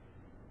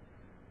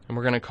 And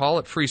we're going to call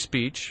it free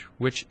speech,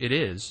 which it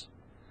is.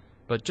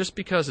 But just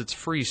because it's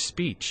free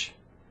speech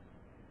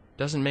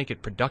doesn't make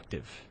it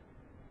productive.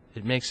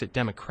 It makes it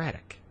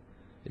democratic.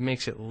 It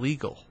makes it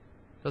legal.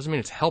 Doesn't mean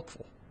it's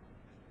helpful.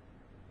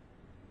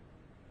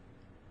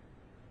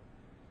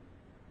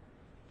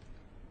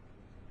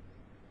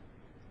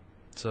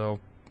 So,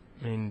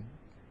 I mean,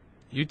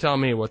 you tell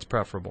me what's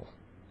preferable.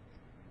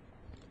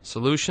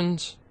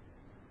 Solutions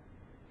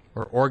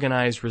or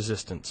organized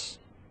resistance?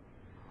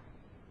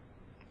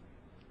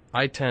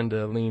 I tend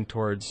to lean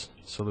towards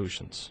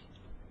solutions.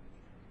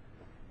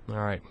 All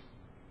right.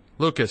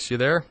 Lucas, you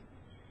there?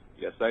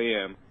 Yes, I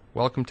am.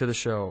 Welcome to the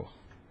show.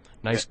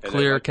 Nice, And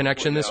clear I'd like to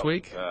connection point this out,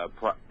 week?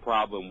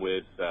 Problem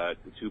with the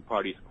two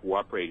parties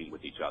cooperating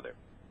with each other.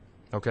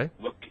 Okay.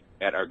 Look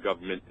at our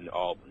government in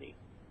Albany.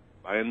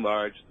 By and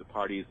large, the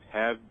parties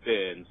have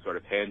been sort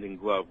of hand in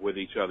glove with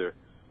each other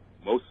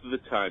most of the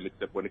time,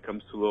 except when it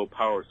comes to little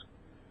power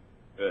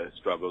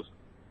struggles,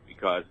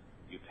 because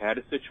you've had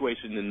a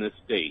situation in this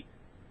state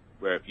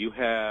where if you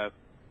have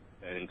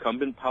an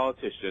incumbent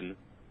politician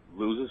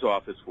loses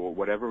office for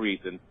whatever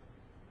reason,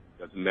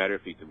 doesn't matter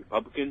if he's a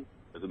Republican,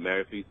 doesn't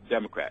matter if he's a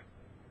Democrat.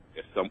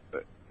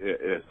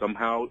 If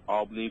somehow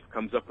Albany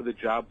comes up with a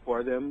job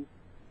for them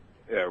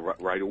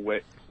right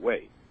away.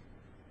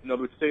 In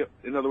other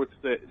words,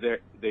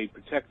 they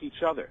protect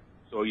each other.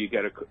 So you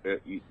get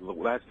the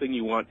last thing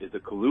you want is a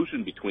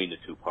collusion between the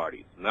two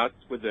parties, not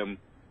with them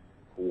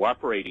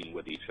cooperating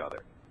with each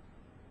other.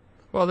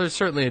 Well, there's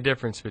certainly a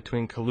difference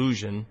between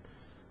collusion,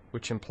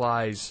 which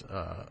implies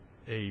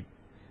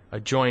a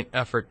joint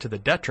effort to the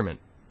detriment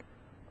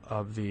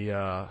of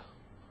the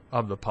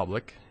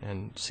public,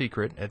 and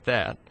secret at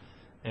that,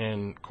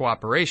 and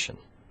cooperation.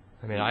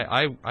 I mean,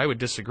 I would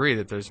disagree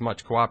that there's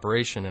much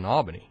cooperation in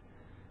Albany.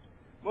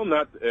 Well,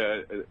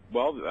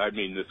 I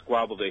mean, the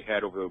squabble they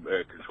had over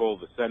control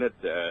of the Senate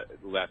the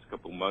last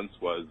couple of months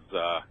was,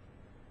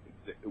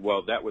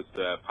 that was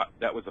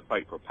a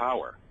fight for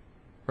power.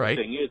 Right.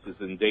 The thing is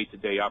in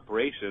day-to-day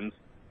operations,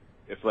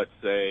 if let's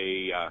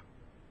say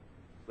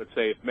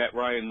if Matt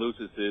Ryan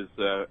loses his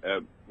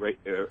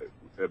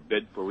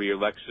bid for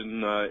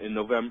re-election in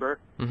November.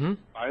 Mm-hmm.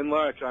 By and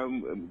large,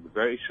 I'm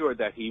very sure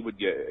that he would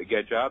get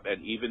a job,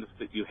 and even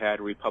if you had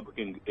a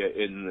Republican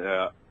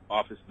in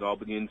office in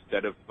Albany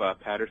instead of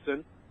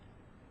Patterson,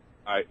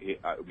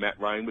 Matt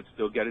Ryan would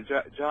still get a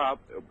job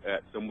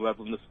at some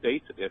level in the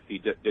state if he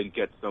didn't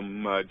get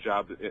some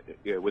job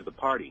with the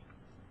party.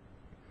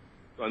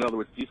 So in other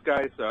words, these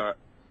guys are,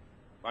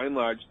 by and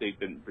large, they've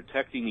been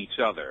protecting each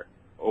other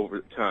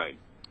over time.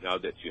 Now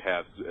that you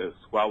have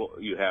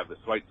a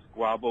slight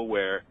squabble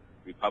where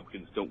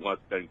Republicans don't want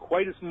to spend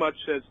quite as much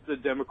as the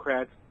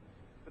Democrats,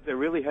 but there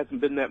really hasn't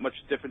been that much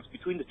difference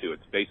between the two.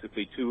 It's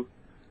basically two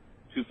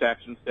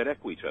factions that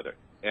echo each other.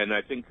 And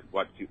I think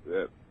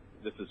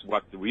this is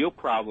what the real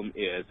problem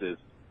is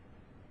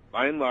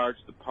by and large,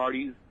 the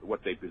parties,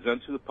 what they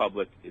present to the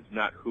public is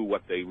not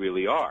what they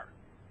really are.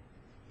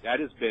 That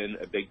has been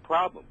a big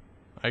problem.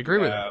 I agree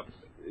with that.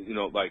 You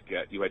know, like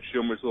you had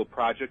Schumer's little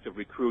project of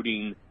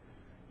recruiting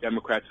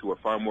Democrats who are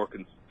far more,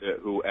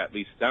 who at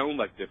least sound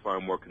like they're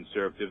far more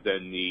conservative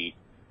than the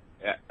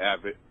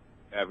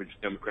average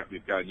Democrat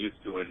we've gotten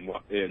used to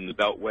in the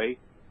Beltway.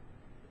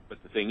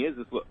 But the thing is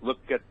look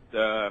at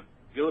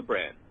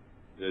Gillibrand.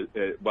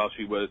 While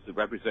she was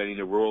representing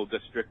a rural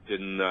district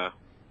in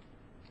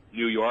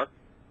New York,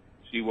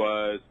 she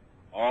was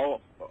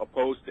all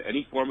opposed to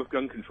any form of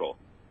gun control.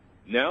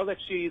 Now that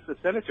she's a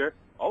senator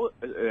all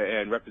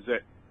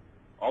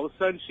of a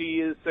sudden she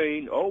is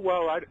saying, oh,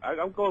 well,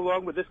 I'll go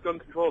along with this gun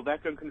control,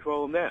 that gun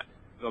control, and that.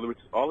 In other words,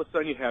 all of a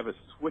sudden you have a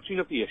switching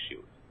of the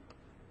issues.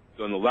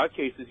 So in a lot of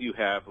cases you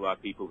have a lot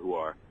of people who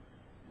are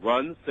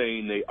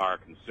saying they are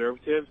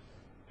conservative,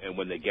 and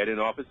when they get in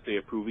office they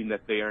are proving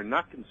that they are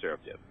not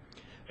conservative.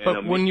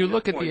 But when you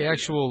look at the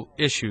actual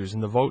issues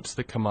and the votes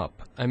that come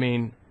up, I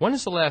mean, when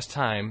is the last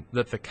time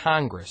that the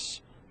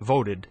Congress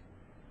voted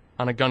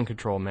on a gun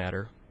control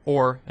matter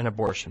or an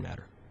abortion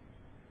matter?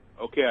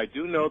 Okay, I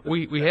do know that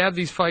we have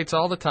these fights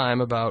all the time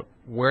about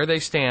where they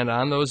stand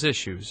on those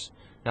issues.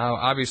 Now,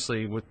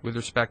 obviously, with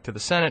respect to the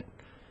Senate,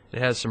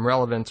 it has some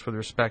relevance with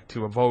respect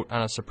to a vote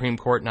on a Supreme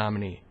Court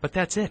nominee. But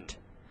that's it.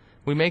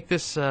 We make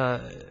this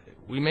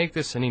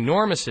an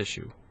enormous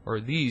issue, or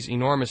these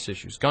enormous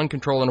issues, gun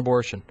control and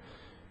abortion.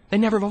 They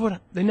never vote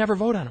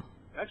on them.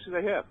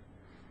 Actually, they have.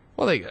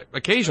 Well,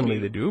 occasionally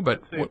they do,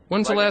 but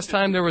when's the last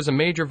time there was a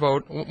major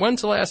vote?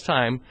 When's the last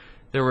time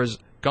there was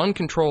gun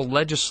control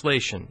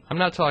legislation? I'm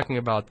not talking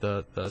about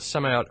the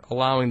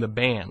allowing the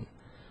ban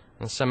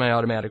on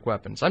semi-automatic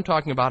weapons. I'm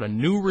talking about a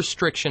new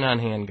restriction on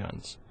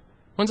handguns.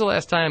 When's the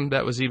last time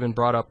that was even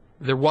brought up?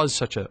 There was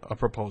such a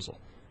proposal.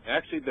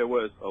 Actually, there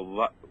was a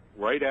lot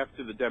right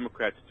after the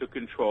Democrats took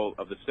control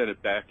of the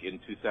Senate back in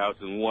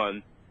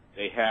 2001.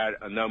 They had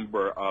a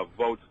number of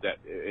votes that,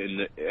 in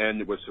the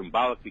end, it was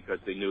symbolic because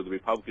they knew the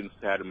Republicans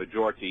had a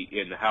majority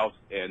in the House,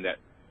 and that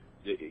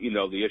the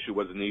issue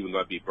wasn't even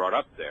going to be brought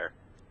up there.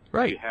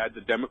 Right. You had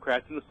the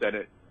Democrats in the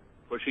Senate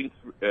pushing.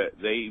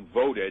 They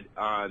voted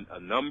on a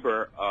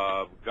number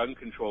of gun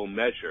control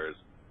measures,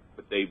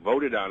 but they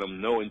voted on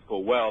them knowing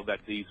full well that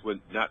these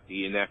would not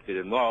be enacted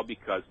in law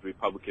because the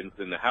Republicans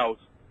in the House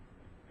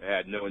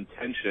had no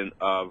intention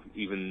of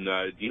even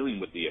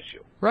dealing with the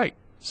issue. Right.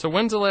 So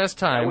when's the last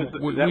time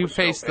we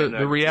faced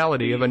the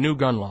reality of a new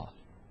gun law?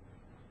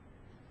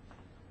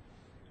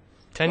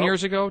 10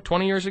 years ago?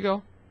 20 years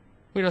ago?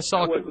 We had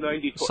assault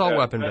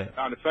weapon ban.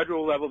 On a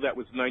federal level, that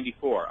was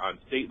 94. On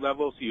state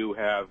levels, you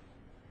have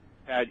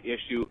had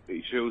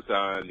issues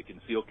on the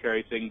concealed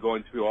carry thing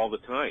going through all the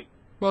time.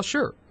 Well,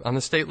 sure, on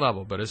the state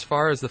level. But as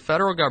far as the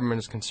federal government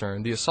is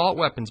concerned, the assault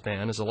weapons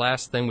ban is the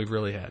last thing we've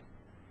really had.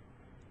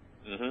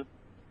 Mm-hmm.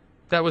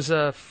 That was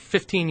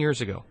 15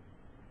 years ago.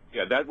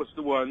 Yeah, that was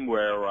the one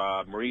where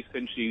Maurice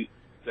Hinchy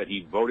said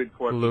he voted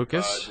for it.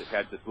 Lucas. It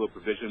had this little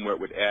provision where it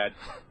would add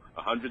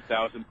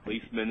 100,000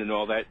 policemen and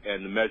all that,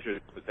 and the measure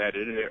that was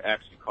added in there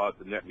actually caused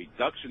a net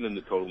reduction in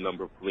the total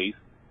number of police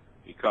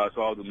because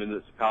all the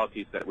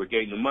municipalities that were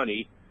getting the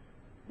money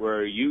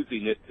were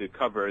using it to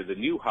cover the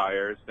new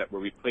hires that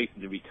were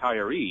replacing the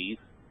retirees.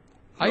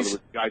 In other words,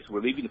 guys who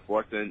were leaving the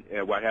force, and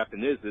what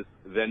happened is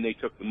then they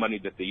took the money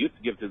that they used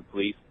to give to the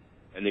police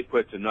and they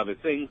put it to other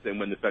things, and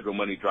when the federal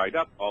money dried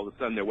up, all of a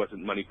sudden there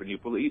wasn't money for new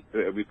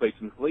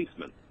replacement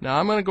policemen. Now,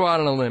 I'm going to go out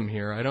on a limb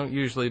here. I don't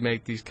usually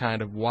make these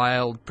kind of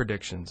wild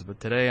predictions,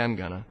 but today I'm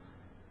going to.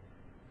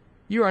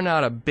 You are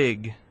not a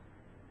big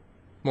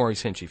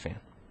Maurice Hinchy fan.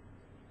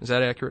 Is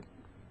that accurate?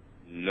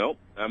 Nope.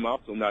 I'm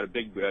also not a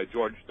big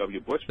George W.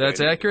 Bush fan.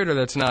 That's accurate or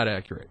that's not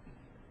accurate?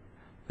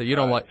 That you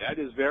don't like? That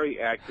is very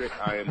accurate.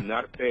 I am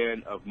not a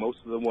fan of most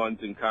of the ones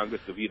in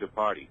Congress of either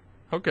party.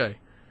 Okay.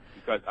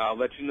 Because I'll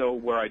let you know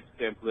where I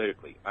stand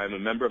politically. I'm a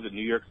member of the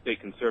New York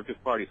State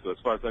Conservative Party, so as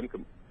far as I'm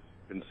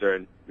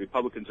concerned,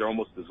 Republicans are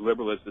almost as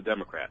liberal as the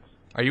Democrats.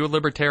 Are you a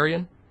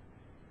libertarian?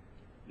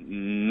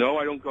 No,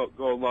 I don't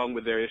go along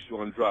with their issue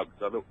on drugs.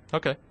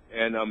 Okay.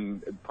 And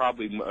I'm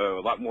probably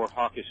a lot more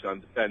hawkish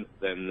on defense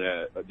than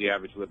the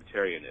average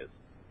libertarian is.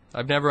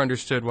 I've never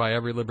understood why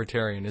every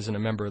libertarian isn't a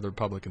member of the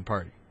Republican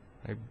Party.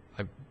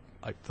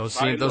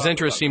 Those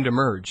interests seem to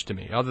merge to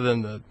me, other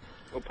than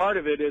Well, part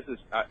of it is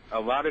a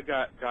lot of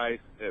guys,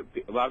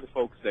 a lot of the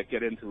folks that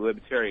get into the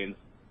libertarians,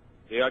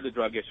 they are the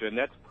drug issue, and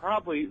that's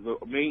probably the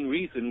main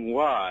reason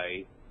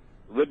why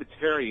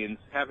libertarians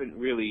haven't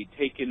really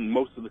taken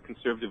most of the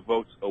conservative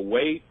votes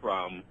away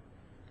from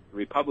the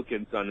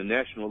Republicans on the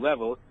national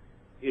level,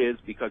 is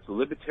because the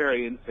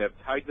libertarians have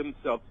tied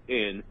themselves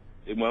in.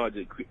 They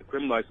wanted to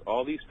criminalize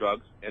all these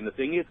drugs, and the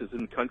thing is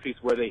in countries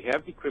where they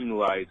have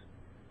decriminalized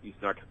these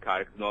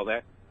narcotics and all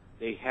that,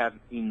 they have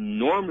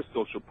enormous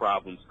social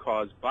problems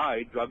caused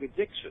by drug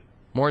addiction.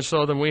 More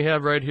so than we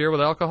have right here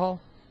with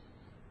alcohol?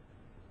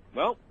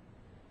 Well,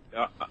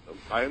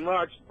 by and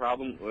large, the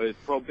problem with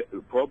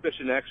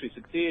prohibition actually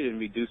succeeded in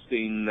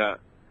reducing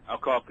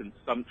alcohol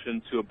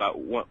consumption to about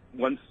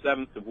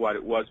one-seventh of what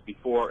it was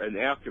before and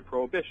after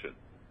prohibition.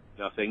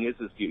 Now, the thing is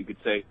you could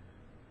say,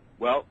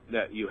 well,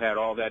 that you had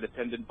all that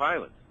attendant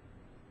violence.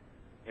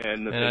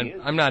 And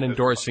I'm not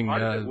endorsing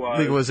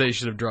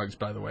legalization of drugs,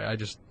 by the way. I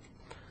just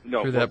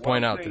threw that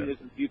point out there.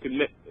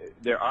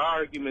 There are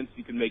arguments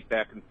you can make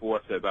back and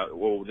forth about,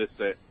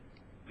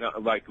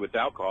 like with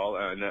alcohol,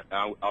 and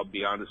I'll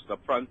be honest up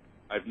front,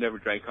 I've never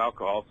drank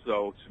alcohol,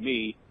 so to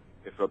me,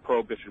 if a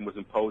prohibition was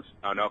imposed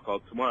on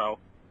alcohol tomorrow,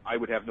 I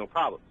would have no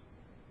problems.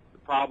 The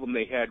problem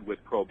they had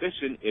with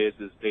prohibition is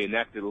they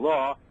enacted a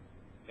law,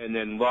 and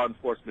then law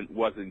enforcement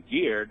wasn't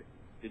geared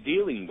to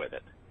dealing with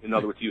it. In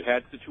other words, you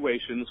had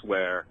situations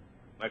where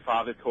my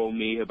father told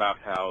me about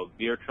how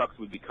beer trucks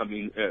would be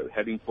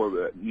heading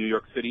for New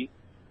York City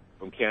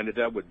from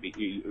Canada, would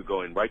be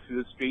going right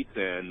through the streets,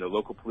 and the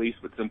local police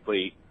would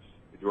simply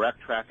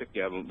direct traffic,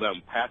 let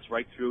them pass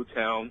right through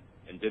town,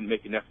 and didn't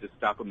make an effort to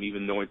stop them,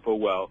 even knowing full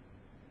well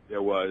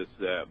there was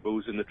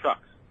booze in the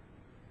trucks.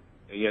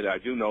 And yet I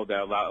do know that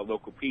a lot of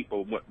local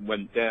people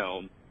went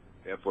down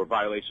for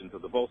violations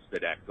of the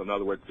Volstead Act. So in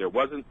other words, there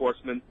was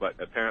enforcement, but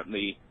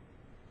apparently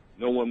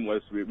no one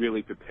was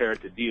really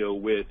prepared to deal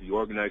with the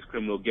organized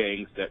criminal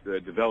gangs that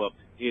developed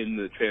in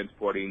the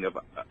transporting of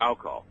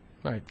alcohol.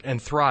 Right,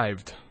 and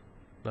thrived,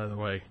 by the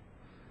way.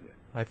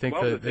 I think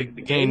they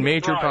gained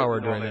major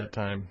power during that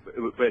time.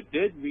 But it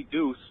did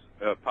reduce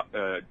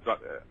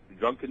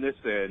drunkenness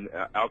and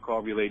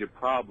alcohol-related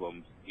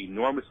problems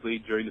enormously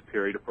during the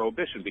period of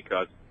Prohibition,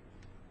 because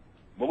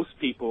most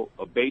people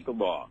obeyed the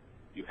law.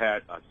 You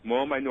had a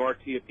small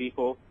minority of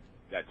people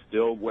that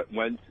still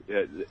went,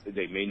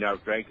 they may not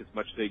have drank as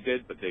much as they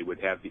did, but they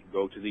would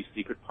go to these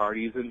secret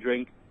parties and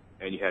drink.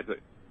 And you had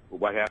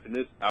what happened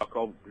is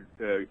alcohol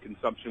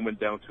consumption went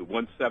down to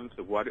one-seventh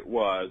of what it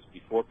was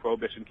before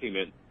Prohibition came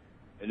in.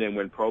 And then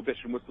when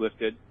Prohibition was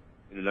lifted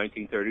in the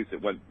 1930s,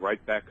 it went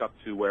right back up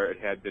to where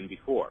it had been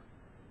before.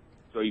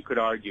 So you could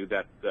argue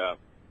that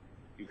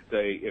you could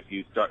say if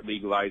you start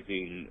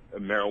legalizing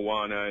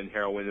marijuana and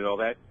heroin and all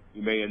that,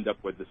 you may end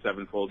up with the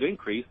sevenfold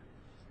increase.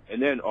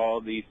 And then all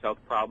these health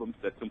problems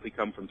that simply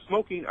come from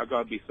smoking are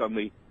going to be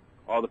suddenly,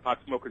 all the pot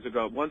smokers are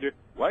going to wonder,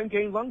 why I'm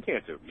getting lung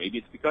cancer? Maybe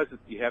it's because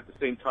you have the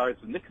same tars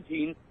of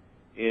nicotine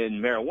in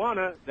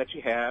marijuana that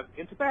you have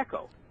in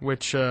tobacco.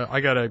 Which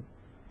I gotta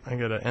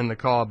end the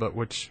call, but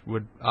which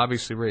would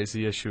obviously raise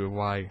the issue of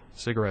why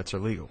cigarettes are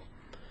legal.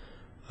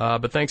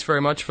 But thanks very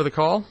much for the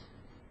call.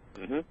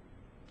 Mm-hmm.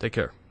 Take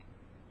care.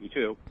 You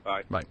too.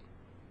 Bye. Bye.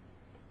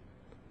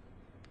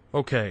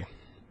 Okay.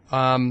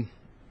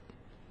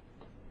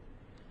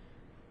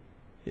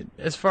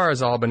 As far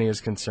as Albany is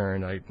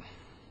concerned,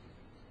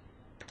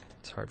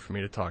 it's hard for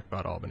me to talk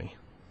about Albany.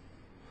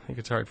 I think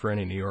it's hard for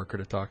any New Yorker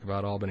to talk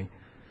about Albany.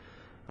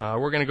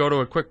 We're going to go to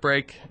a quick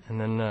break,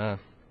 and then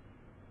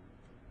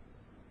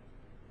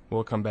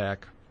we'll come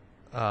back.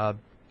 But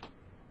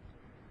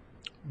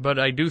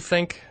I do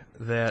think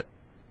that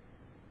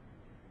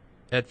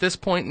at this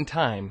point in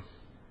time,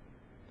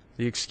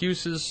 the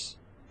excuses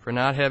for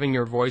not having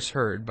your voice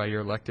heard by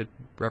your elected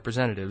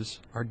representatives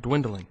are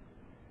dwindling.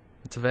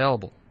 It's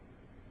available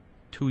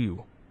to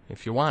you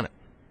if you want it.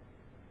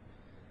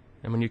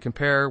 And when you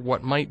compare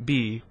what might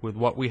be with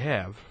what we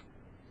have,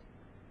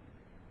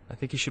 I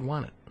think you should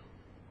want it.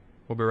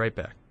 We'll be right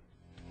back.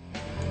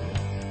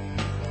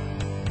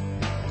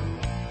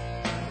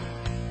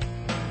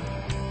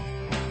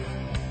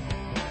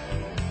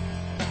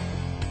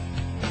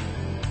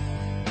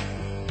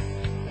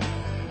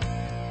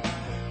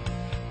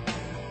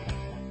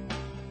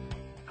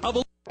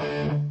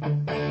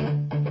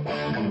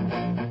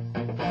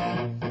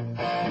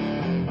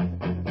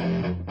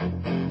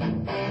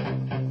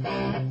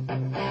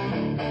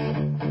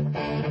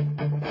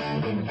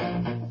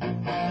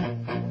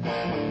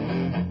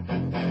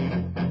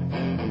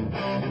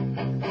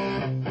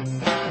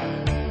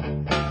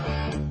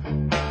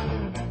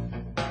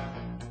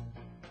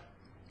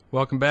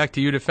 Welcome back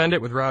to You Defend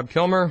It with Rob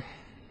Kilmer.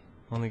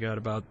 Only got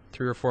about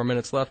 3 or 4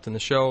 minutes left in the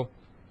show.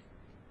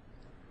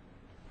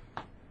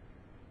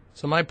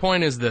 So my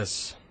point is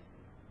this.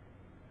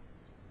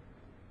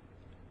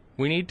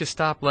 We need to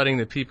stop letting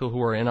the people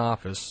who are in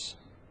office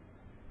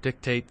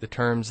dictate the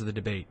terms of the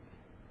debate.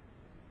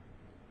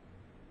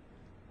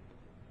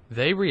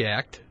 They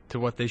react to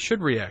what they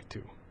should react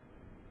to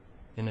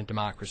in a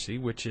democracy,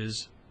 which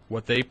is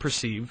what they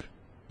perceive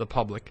the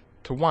public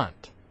to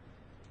want.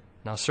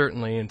 Now,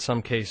 certainly, in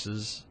some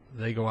cases,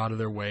 they go out of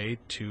their way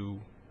to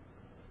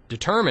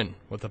determine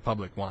what the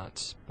public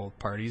wants. Both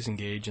parties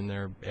engage in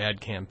their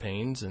ad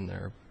campaigns, and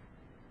their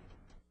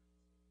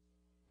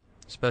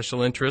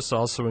special interests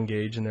also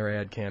engage in their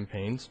ad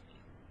campaigns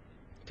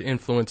to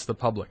influence the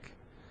public.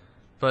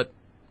 But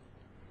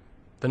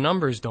the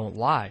numbers don't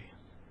lie.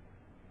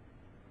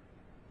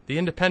 The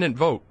independent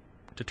vote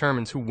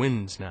determines who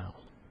wins now,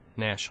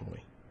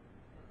 nationally.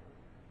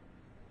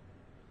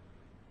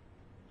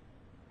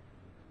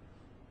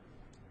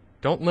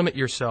 Don't limit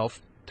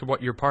yourself to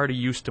what your party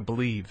used to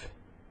believe.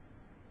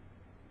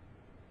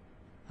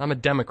 I'm a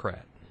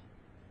Democrat.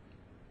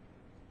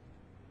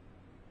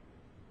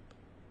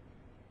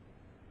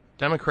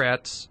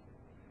 Democrats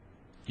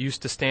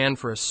used to stand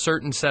for a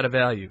certain set of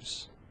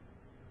values.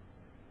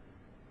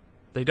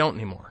 They don't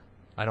anymore,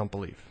 I don't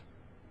believe.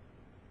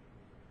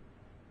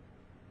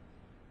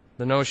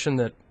 The notion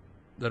that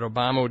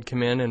Obama would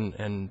come in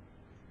and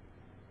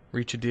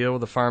reach a deal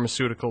with the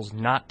pharmaceuticals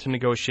not to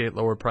negotiate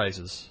lower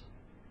prices,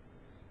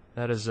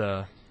 that is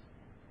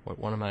what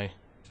one of my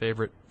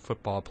favorite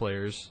football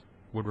players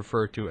would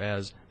refer to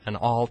as an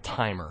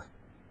all-timer.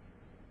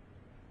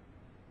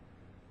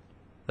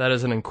 That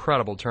is an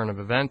incredible turn of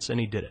events, and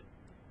he did it.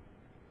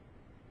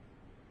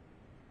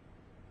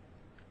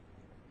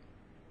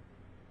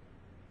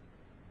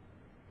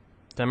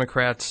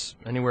 Democrats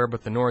anywhere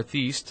but the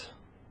Northeast,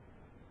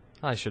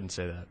 I shouldn't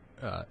say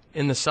that,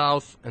 in the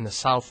South and the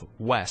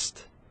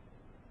Southwest,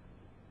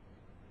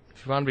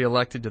 if you want to be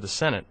elected to the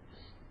Senate,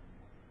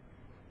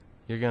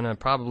 you're going to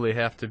probably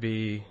have to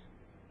be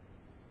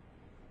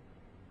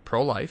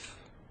pro-life,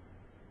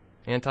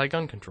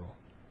 anti-gun control.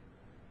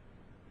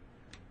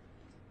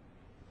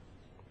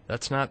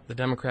 That's not the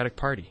Democratic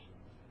Party.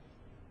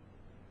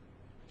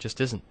 It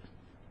just isn't.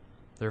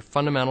 There are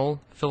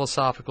fundamental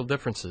philosophical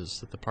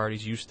differences that the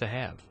parties used to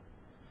have.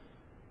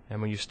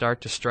 And when you start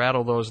to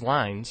straddle those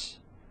lines,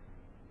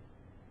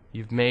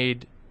 you've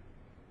made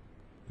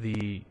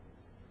the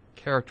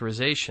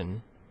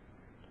characterization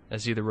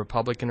as either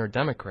Republican or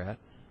Democrat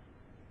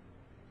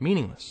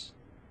meaningless.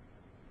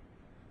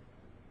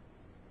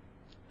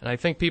 And I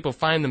think people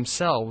find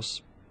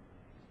themselves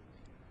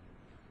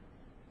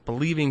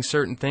believing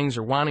certain things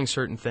or wanting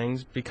certain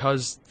things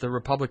because the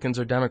Republicans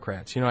are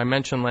Democrats. You know, I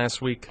mentioned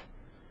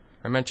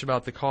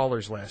about the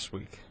callers last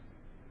week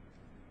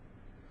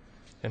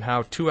and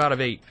how 2 out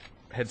of 8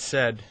 had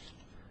said,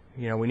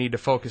 you know, we need to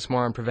focus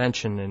more on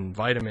prevention and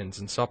vitamins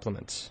and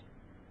supplements.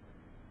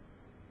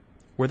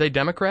 Were they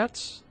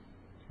Democrats?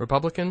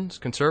 Republicans?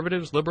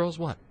 Conservatives? Liberals?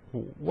 What?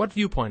 What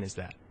viewpoint is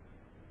that?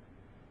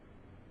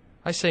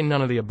 I say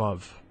none of the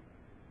above.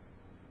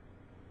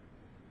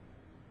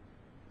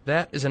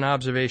 That is an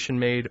observation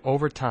made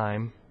over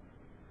time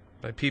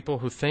by people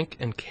who think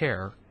and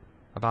care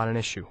about an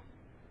issue.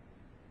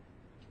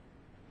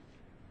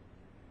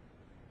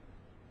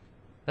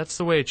 That's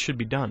the way it should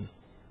be done.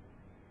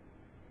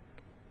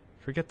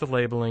 Forget the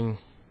labeling,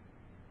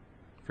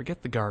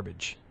 forget the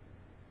garbage,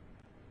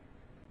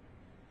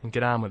 and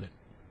get on with it.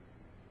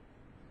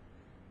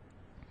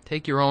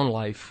 Take your own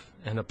life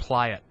and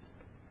apply it,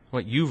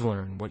 what you've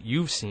learned, what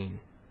you've seen.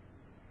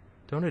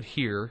 Don't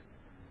adhere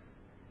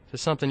to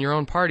something your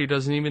own party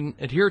doesn't even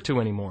adhere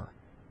to anymore.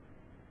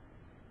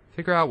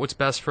 Figure out what's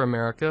best for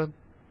America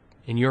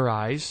in your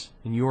eyes,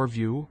 in your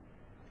view,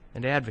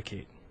 and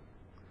advocate.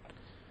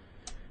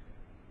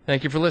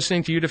 Thank you for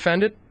listening to You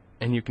Defend It,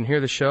 and you can hear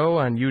the show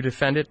on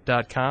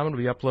youdefendit.com. It'll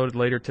be uploaded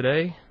later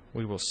today.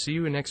 We will see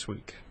you next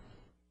week.